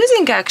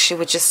using actually,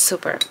 which is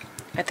super.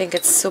 I think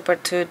it's super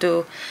to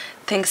do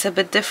things a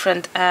bit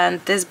different,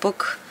 and this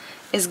book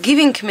is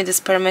giving me this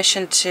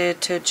permission to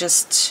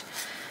just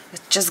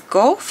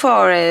go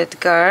for it,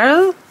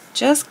 girl.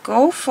 Just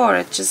go for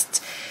it.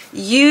 Just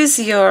use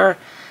your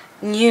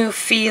new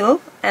feel,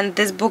 and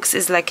this book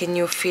is like a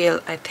new feel,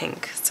 I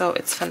think. So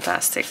it's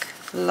fantastic.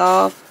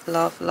 Love,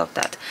 love, love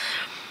that.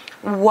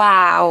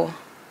 Wow,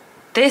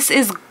 this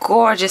is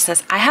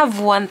gorgeousness. I have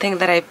one thing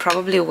that I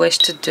probably wish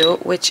to do,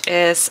 which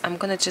is, I'm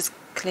gonna just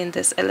clean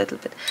this a little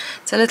bit.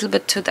 It's a little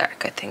bit too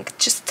dark, I think.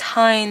 Just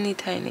tiny,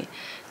 tiny.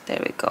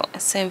 There we go.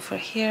 Same for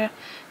here.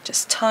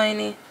 Just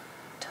tiny,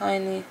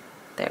 tiny.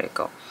 There we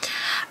go.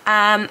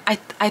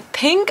 I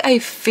think I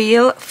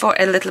feel for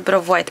a little bit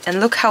of white, and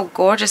look how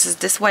gorgeous is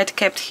this white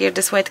kept here,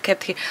 this white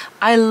kept here.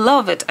 I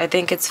love it. I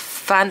think it's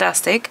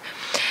fantastic.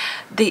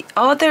 The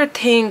other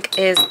thing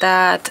is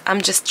that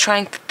I'm just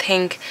trying to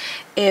think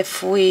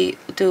if we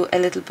do a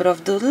little bit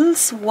of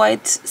doodles,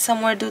 white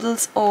somewhere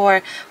doodles,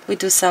 or we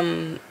do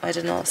some, I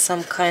don't know,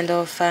 some kind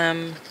of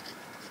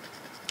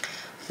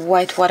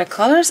white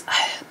watercolors.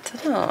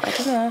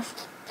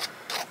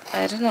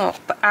 I don't know,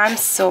 but I'm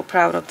so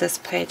proud of this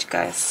page,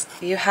 guys.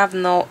 You have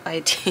no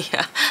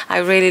idea. I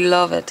really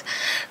love it.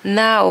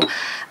 Now,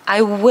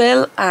 I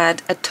will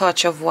add a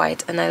touch of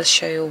white, and I'll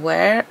show you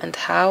where and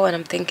how, and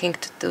I'm thinking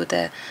to do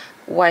the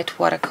white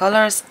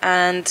watercolors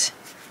and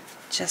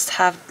just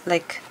have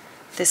like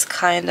this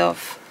kind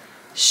of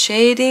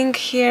shading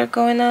here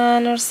going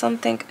on or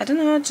something. I don't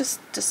know, just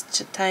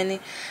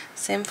tiny.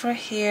 Same for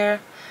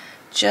here.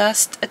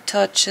 Just a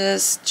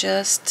touches,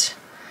 just,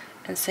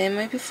 and same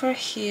maybe for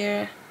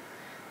here.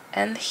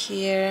 And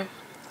here,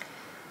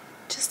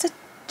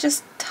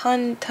 just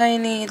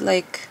tiny,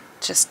 like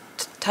just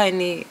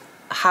tiny,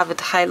 have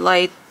it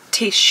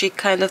highlight-ish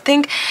kind of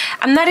thing.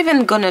 I'm not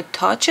even gonna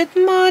touch it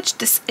much.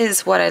 This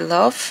is what I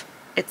love.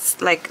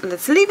 It's like,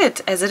 let's leave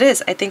it as it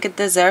is. I think it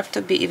deserves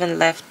to be even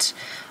left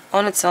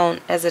on its own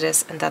as it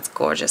is, and that's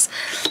gorgeous.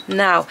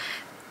 Now,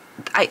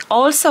 I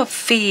also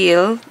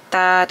feel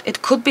that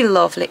it could be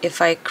lovely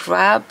if I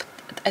grab,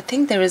 I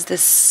think there is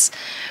this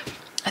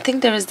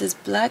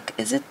black,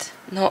 is it?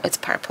 No, it's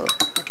purple.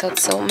 I thought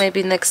so,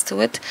 maybe next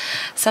to it.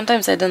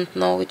 Sometimes I don't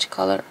know which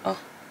color. Oh,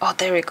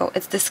 there we go.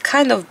 It's this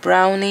kind of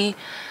brownie.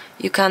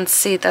 You can't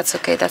see, that's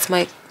okay. That's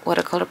my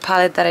watercolor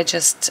palette that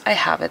I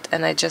have it,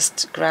 and I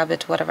just grab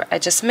it, whatever. I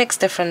just mix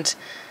different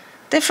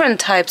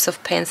types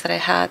of paints that I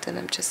had, and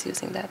I'm just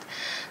using that.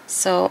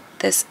 So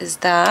this is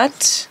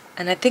that,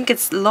 and I think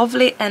it's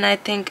lovely, and I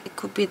think it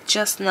could be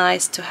just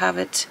nice to have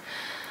it,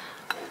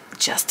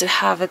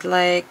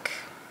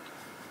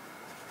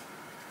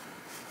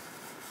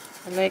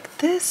 like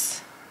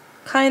this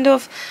kind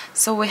of.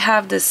 So we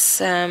have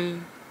this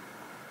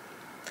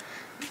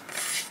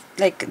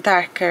like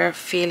darker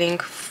feeling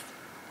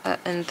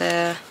in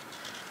the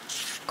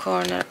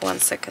corner. 1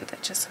 second, I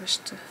just wish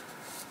to,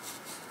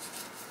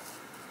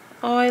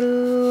 oh, I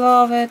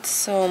love it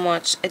so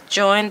much. A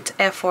joint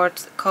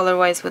effort color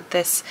wise with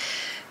this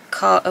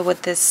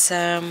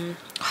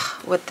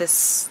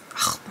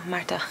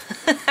Marta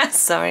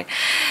sorry,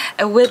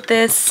 with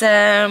this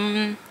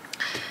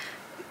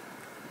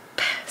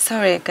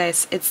sorry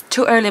guys, it's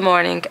too early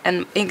morning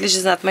and English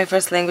is not my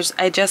first language.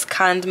 I just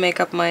can't make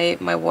up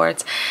my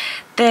words.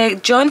 The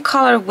joint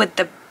color with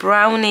the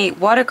brownie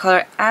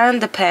watercolor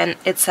and the pen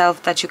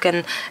itself, that you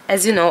can,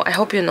 as you know, I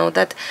hope you know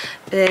that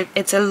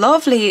it's a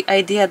lovely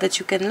idea that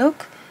you can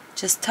look,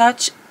 just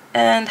touch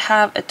and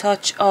have a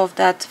touch of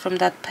that from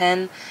that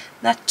pen.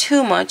 Not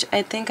too much.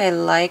 I think I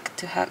like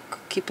to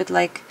keep it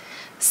like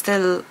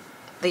still,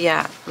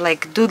 yeah,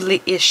 like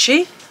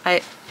doodly-ishy.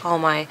 Oh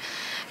my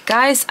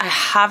guys, I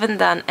haven't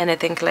done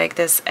anything like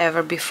this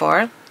ever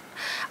before.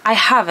 I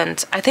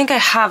think I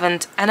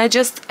haven't, and I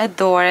just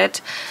adore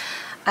it,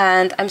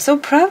 and I'm so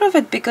proud of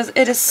it because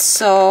it is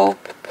so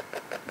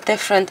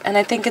different, and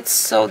I think it's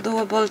so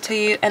doable to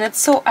you, and it's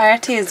so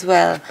arty as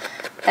well.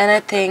 And I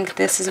think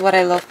this is what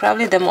I love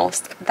probably the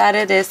most, that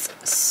it is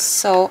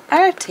so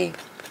arty.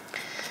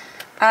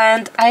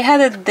 And I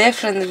had a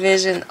different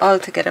vision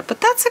altogether,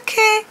 but that's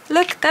okay.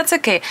 Look, that's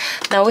okay.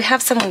 Now we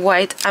have some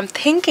white. I'm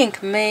thinking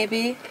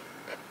maybe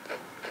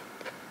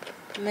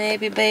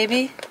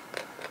baby.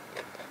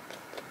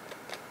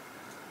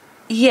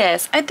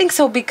 Yes, I think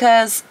so,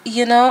 because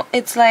you know,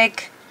 it's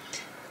like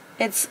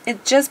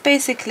it just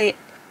basically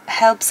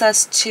helps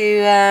us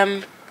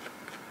to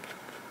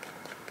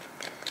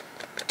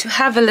to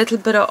have a little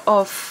bit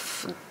of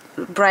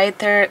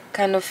brighter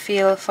kind of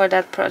feel for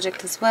that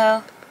project as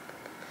well.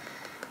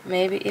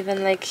 Maybe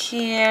even like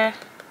here.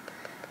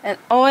 And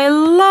oh, I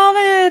love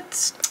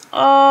it!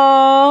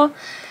 Oh,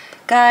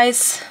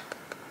 guys,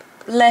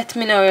 let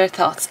me know your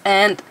thoughts.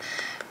 And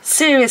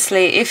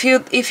seriously, if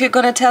you're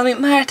gonna tell me,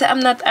 Marta, I'm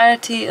not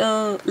arty,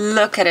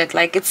 look at it.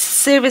 Like, it's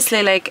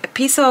seriously like a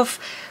piece of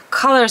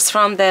colors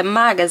from the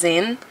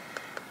magazine,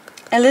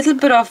 a little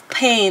bit of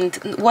paint,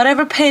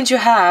 whatever paint you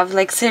have,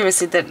 like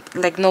seriously,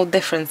 like no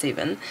difference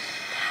even,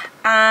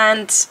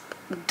 and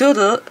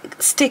doodle,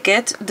 stick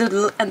it,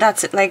 doodle, and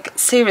that's it. Like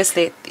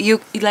seriously, you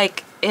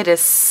like, it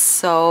is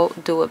so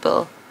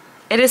doable.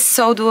 It is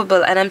so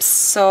doable, and I'm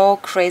so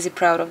crazy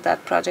proud of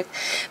that project.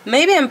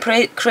 Maybe I'm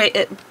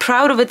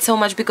proud of it so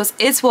much because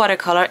it's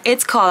watercolor,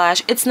 it's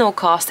collage, it's no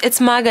cost, it's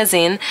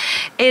magazine,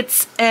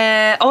 it's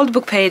old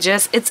book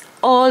pages, it's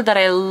all that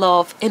I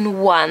love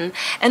in one,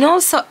 and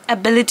also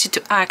ability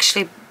to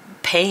actually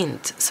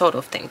paint, sort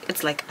of thing.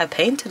 It's like I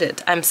painted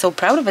it. I'm so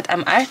proud of it.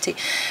 I'm arty.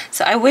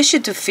 So I wish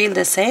you to feel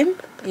the same,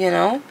 you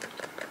know.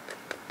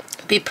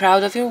 Be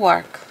proud of your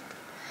work.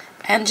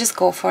 And just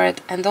go for it,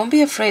 and don't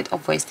be afraid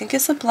of wasting your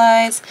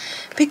supplies,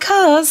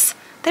 because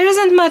there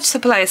isn't much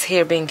supplies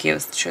here being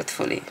used,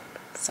 truthfully.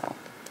 So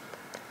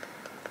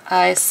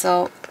I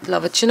so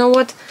love it. You know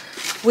what?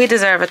 We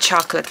deserve a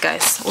chocolate,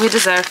 guys. We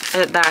deserve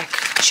a dark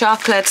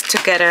chocolate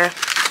together.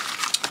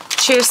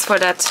 Cheers for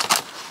that.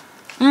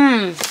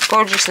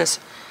 Gorgeousness.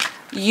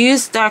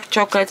 Use dark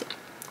chocolate,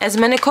 as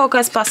many cocoa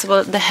as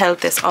possible, the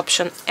healthiest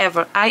option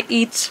ever. I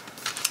eat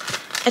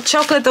a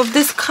chocolate of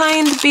this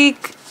kind big.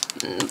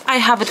 I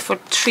have it for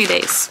 3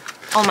 days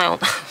on my own.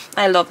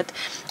 I love it.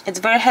 It's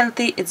very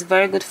healthy. It's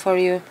very good for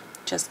you.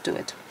 Just do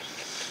it.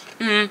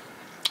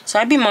 So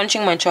I be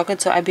munching my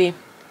chocolate, so I be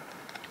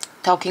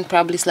talking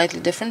probably slightly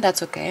different.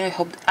 That's okay.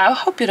 I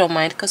hope you don't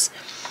mind, because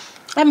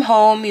I'm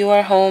home, you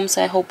are home,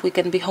 so I hope we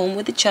can be home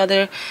with each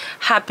other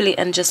happily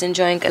and just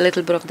enjoying a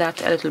little bit of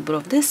that, a little bit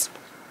of this,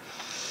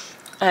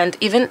 and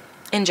even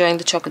enjoying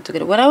the chocolate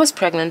together. When I was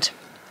pregnant,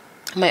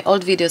 my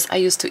old videos, I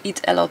used to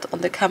eat a lot on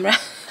the camera.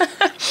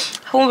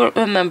 Who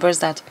remembers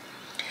that?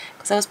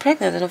 Because I was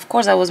pregnant, and of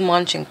course I was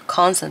munching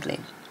constantly.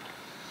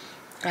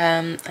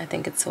 I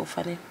think it's so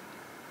funny.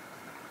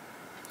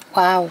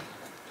 Wow,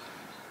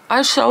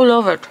 I so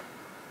love it.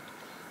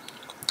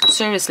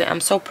 Seriously,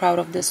 I'm so proud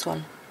of this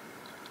one.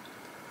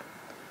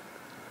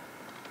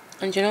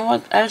 And you know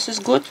what else is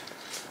good?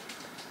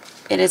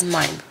 It is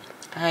mine.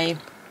 I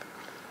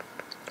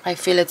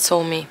feel it's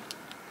so me.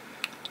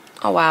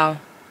 Oh wow.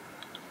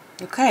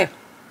 Okay.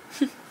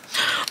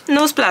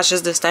 No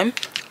splashes this time.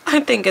 I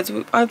think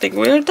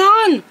we're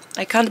done.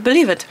 I can't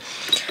believe it.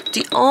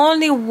 The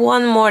only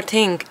one more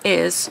thing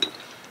is,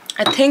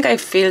 I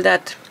feel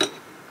that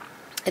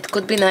it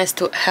could be nice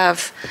to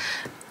have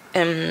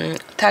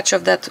touch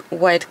of that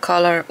white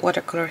color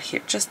watercolor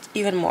here, just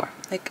even more,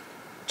 like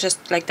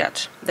just like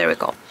that. There we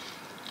go.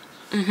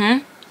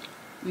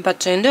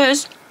 But in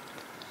this,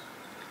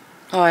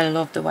 oh, I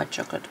love the white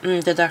chocolate,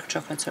 the dark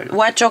chocolate, sorry.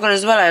 White chocolate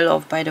as well I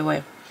love, by the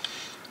way,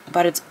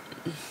 but it's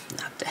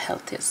not the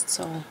healthiest,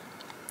 so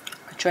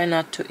I try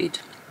not to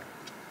eat.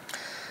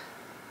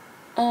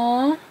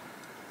 Oh,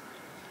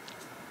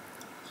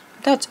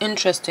 that's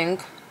interesting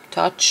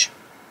touch.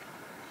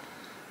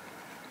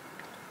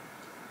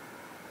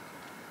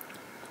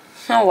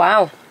 Oh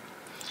wow,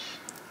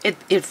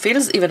 it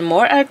feels even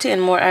more arty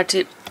and more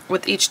arty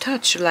with each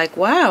touch. Like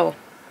wow,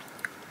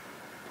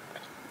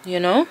 you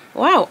know,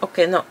 wow.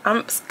 Okay, no,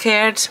 I'm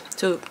scared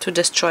to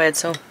destroy it,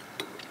 so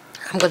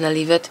I'm gonna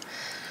leave it.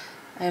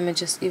 I may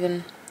just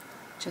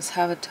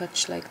have a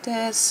touch like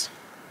this.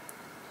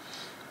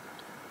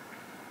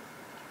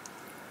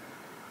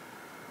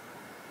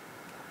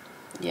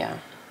 Yeah,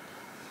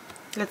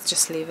 let's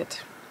just leave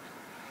it,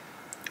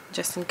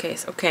 just in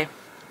case. Okay,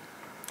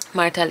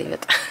 Marta, leave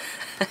it.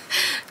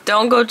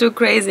 Don't go too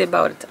crazy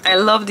about it. I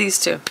love these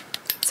two.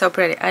 So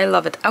pretty. I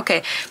love it.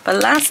 Okay,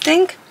 but last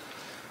thing,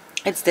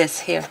 it's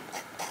this here.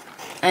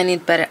 I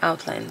need better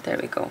outline. There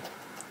we go.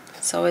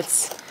 So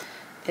it's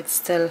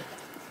still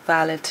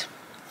valid.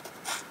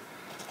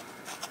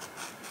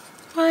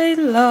 I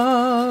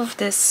love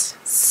this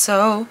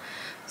so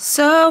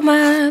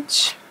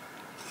much.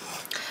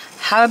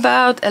 How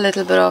about a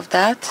little bit of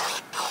that?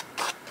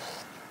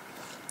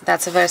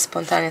 That's a very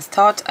spontaneous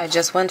thought. I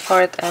just went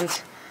for it,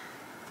 and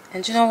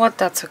you know what?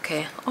 That's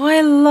okay. Oh,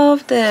 I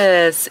love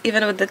this,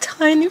 even with the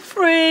tiny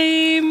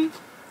frame.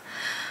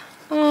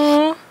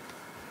 Oh,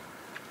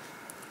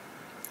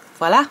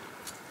 voila.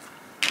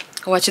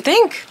 What you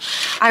think?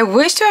 I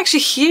wish to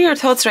actually hear your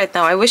thoughts right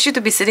now. I wish you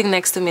to be sitting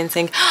next to me and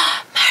saying,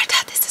 oh,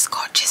 Marta, this is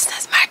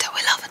gorgeousness. Marta,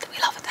 we love it. We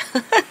love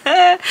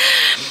it.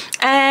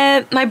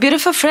 And my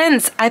beautiful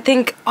friends, I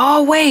think,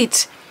 oh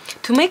wait,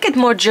 to make it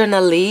more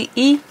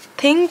journal-y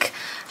thing,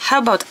 how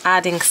about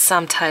adding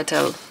some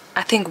title?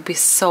 I think would be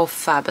so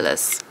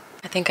fabulous.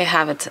 I think I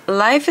have it.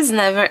 Life is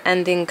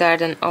never-ending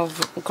garden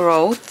of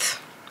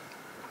growth.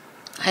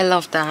 I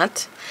love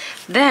that.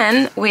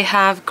 Then we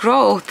have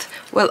growth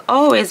will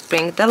always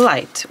bring the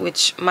light,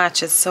 which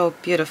matches so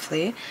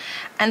beautifully.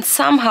 And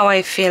somehow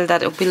I feel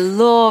that it would be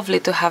lovely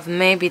to have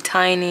maybe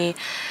tiny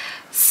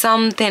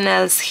something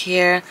else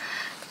here.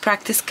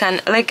 Practice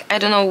can, like, I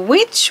don't know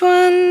which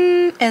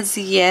one as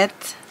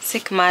yet.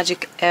 Sick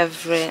magic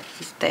every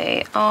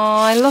day.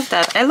 Oh, I love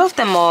that. I love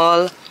them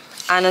all,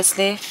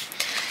 honestly.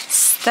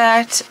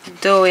 Start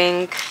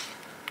doing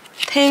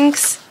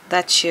things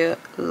that you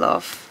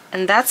love.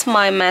 And that's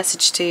my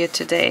message to you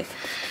today.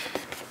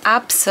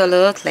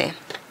 Absolutely.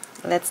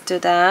 Let's do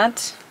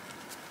that.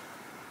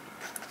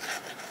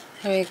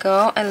 Here we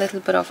go. A little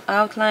bit of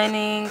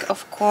outlining,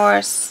 of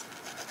course.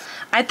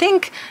 I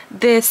think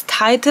this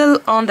title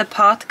on the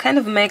pot kind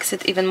of makes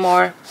it even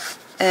more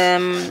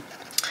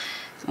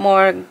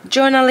more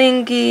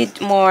journaling-y,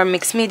 more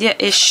mixed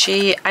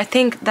media-ishy. I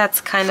think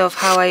that's kind of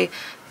how I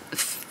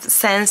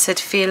sense it,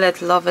 feel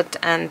it, love it,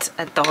 and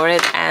adore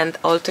it, and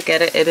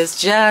altogether it is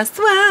just,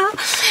 well,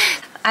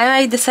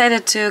 I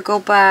decided to go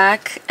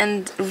back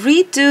and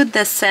redo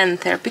the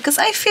center because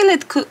I feel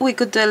we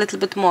could do a little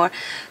bit more.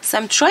 So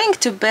I'm trying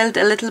to build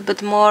a little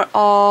bit more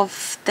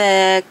of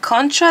the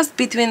contrast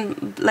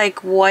between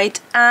like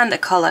white and a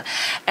color,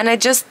 and I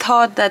just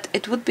thought that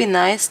it would be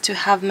nice to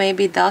have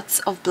maybe dots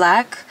of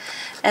black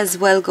as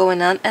well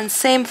going on, and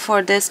same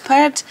for this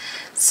part.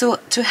 So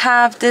to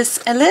have this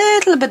a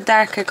little bit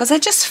darker, because I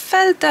just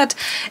felt that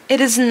it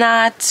is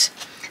not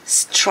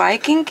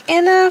striking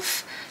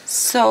enough.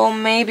 So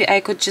maybe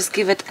I could just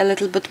give it a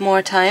little bit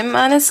more time,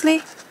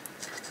 honestly.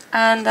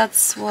 And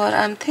that's what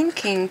I'm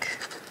thinking.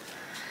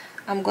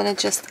 I'm gonna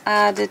just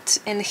add it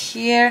in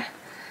here.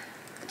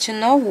 But you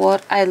know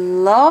what? I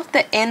love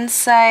the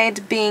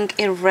inside being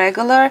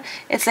irregular.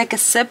 It's like a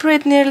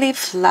separate nearly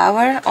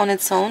flower on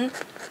its own.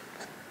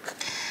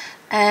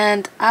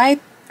 And I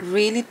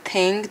really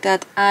think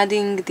that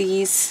adding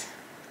these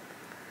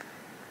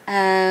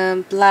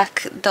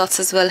black dots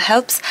as well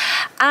helps.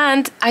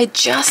 And I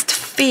just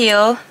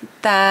feel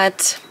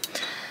that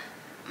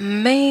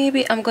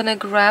maybe I'm gonna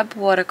grab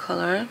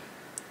watercolor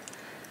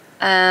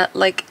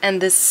like,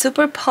 and this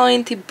super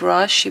pointy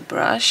brush,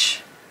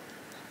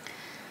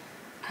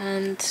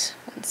 and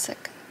 1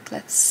 second,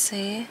 let's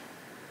see,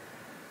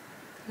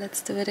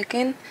 let's do it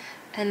again,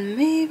 and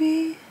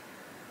maybe,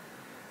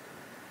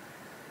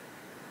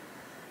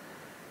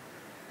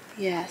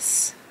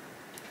 yes,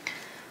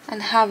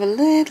 and have a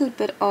little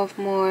bit of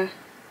more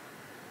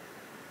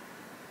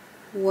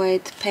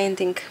white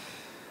painting,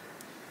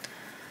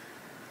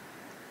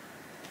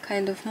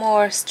 kind of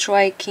more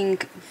striking,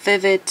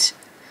 vivid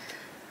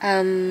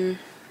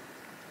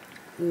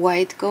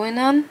white going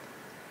on.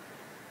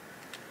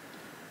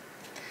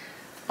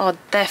 Oh,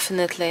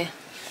 definitely.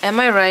 Am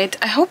I right?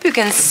 I hope you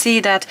can see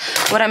that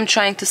what I'm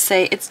trying to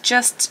say. It's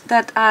just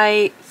that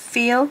I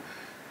feel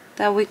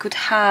that we could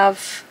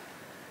have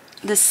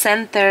the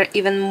center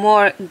even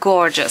more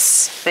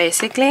gorgeous,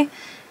 basically,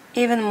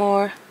 even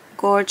more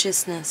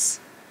gorgeousness.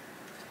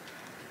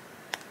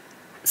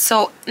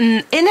 So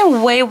in a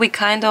way we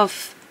kind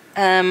of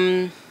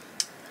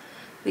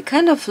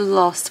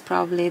lost,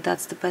 probably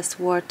that's the best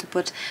word to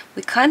put,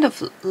 we kind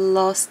of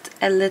lost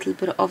a little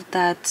bit of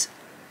that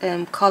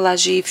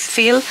collage-y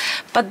feel,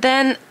 but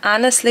then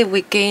honestly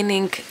we're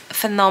gaining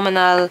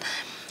phenomenal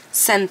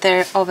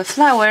center of a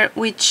flower,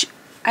 which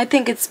I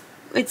think it's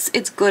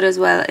good as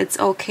well. It's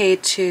okay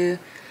to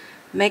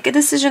make a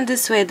decision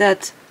this way,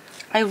 that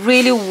I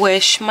really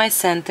wish my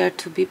center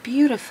to be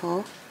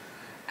beautiful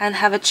and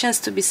have a chance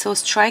to be so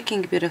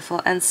striking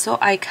beautiful and so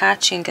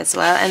eye-catching as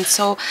well. And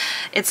so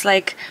it's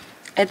like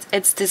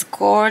it's this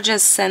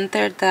gorgeous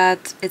center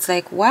that it's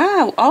like,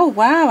 wow, oh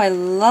wow, I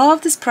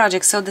love this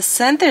project. So the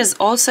center is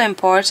also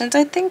important,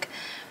 I think,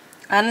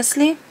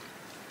 honestly.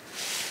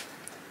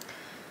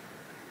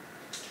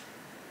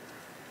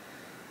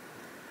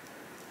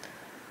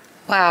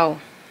 Wow,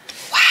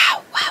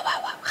 wow, wow,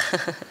 wow,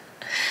 wow.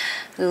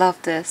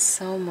 Love this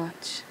so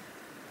much.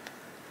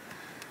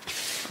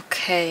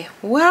 Okay,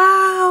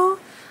 wow,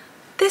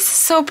 this is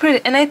so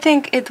pretty, and I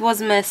think it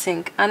was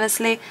missing,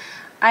 honestly.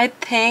 I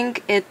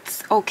think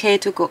it's okay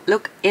to go,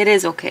 look, it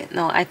is okay.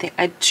 No,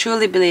 I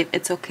truly believe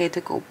it's okay to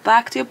go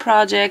back to your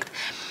project,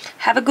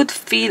 have a good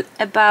feel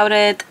about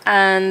it,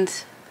 and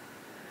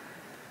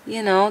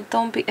you know,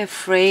 don't be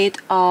afraid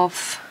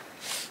of,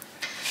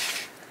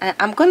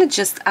 I'm gonna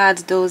just add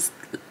those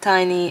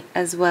tiny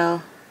as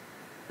well,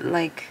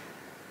 like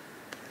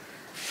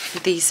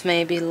these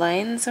maybe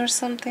lines or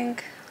something,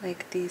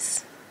 like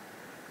these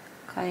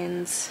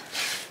kinds.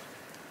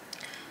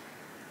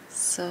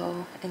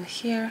 So in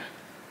here,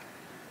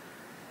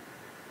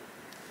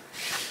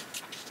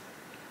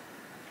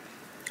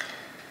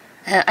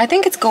 I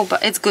think it's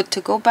good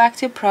to go back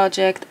to your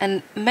project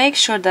and make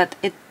sure that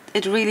it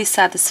really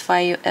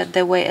satisfies you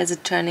the way as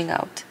it's turning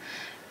out.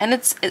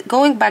 And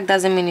going back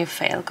doesn't mean you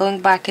fail.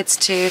 Going back, it's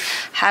to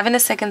having a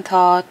second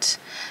thought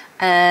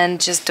and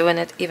just doing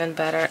it even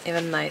better,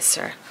 even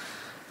nicer.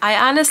 I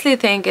honestly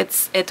think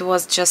it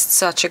was just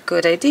such a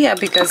good idea,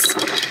 because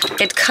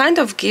it kind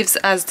of gives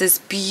us this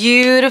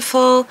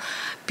beautiful,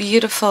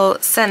 beautiful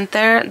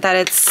center that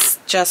it's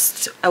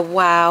just a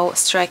wow,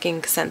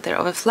 striking center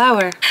of a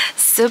flower.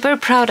 Super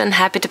proud and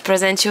happy to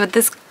present you with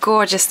this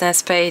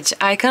gorgeousness page.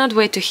 I cannot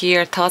wait to hear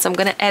your thoughts. I'm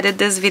gonna edit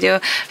this video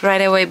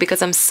right away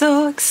because I'm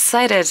so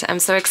excited. I'm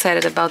so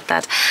excited about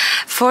that.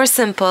 4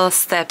 simple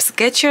steps.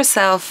 Get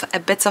yourself a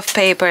bits of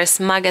papers,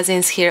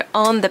 magazines here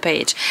on the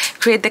page.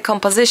 Create the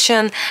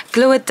composition,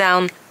 glue it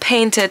down,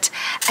 paint it,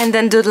 and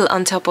then doodle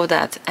on top of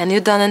that, and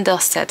you're done and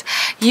dusted.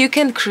 You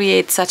can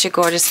create such a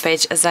gorgeous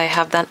page as I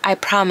have done. I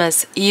promise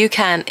you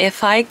can.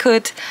 If I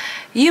could,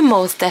 you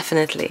most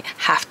definitely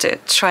have to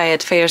try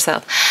it for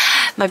yourself.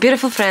 My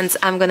beautiful friends,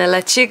 I'm gonna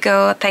let you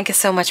go. Thank you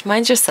so much.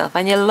 Mind yourself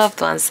and your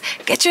loved ones.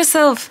 Get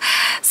yourself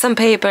some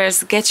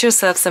papers, get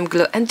yourself some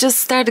glue, and just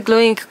start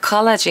gluing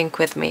collage ink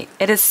with me.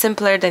 It is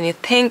simpler than you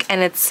think, and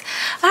it's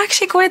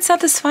actually quite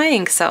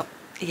satisfying. So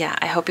yeah,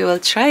 I hope you will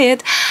try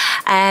it.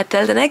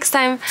 Till the next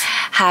time,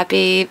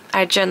 happy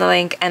art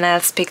journaling, and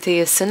I'll speak to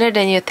you sooner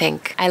than you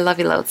think. I love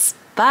you loads.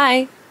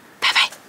 Bye!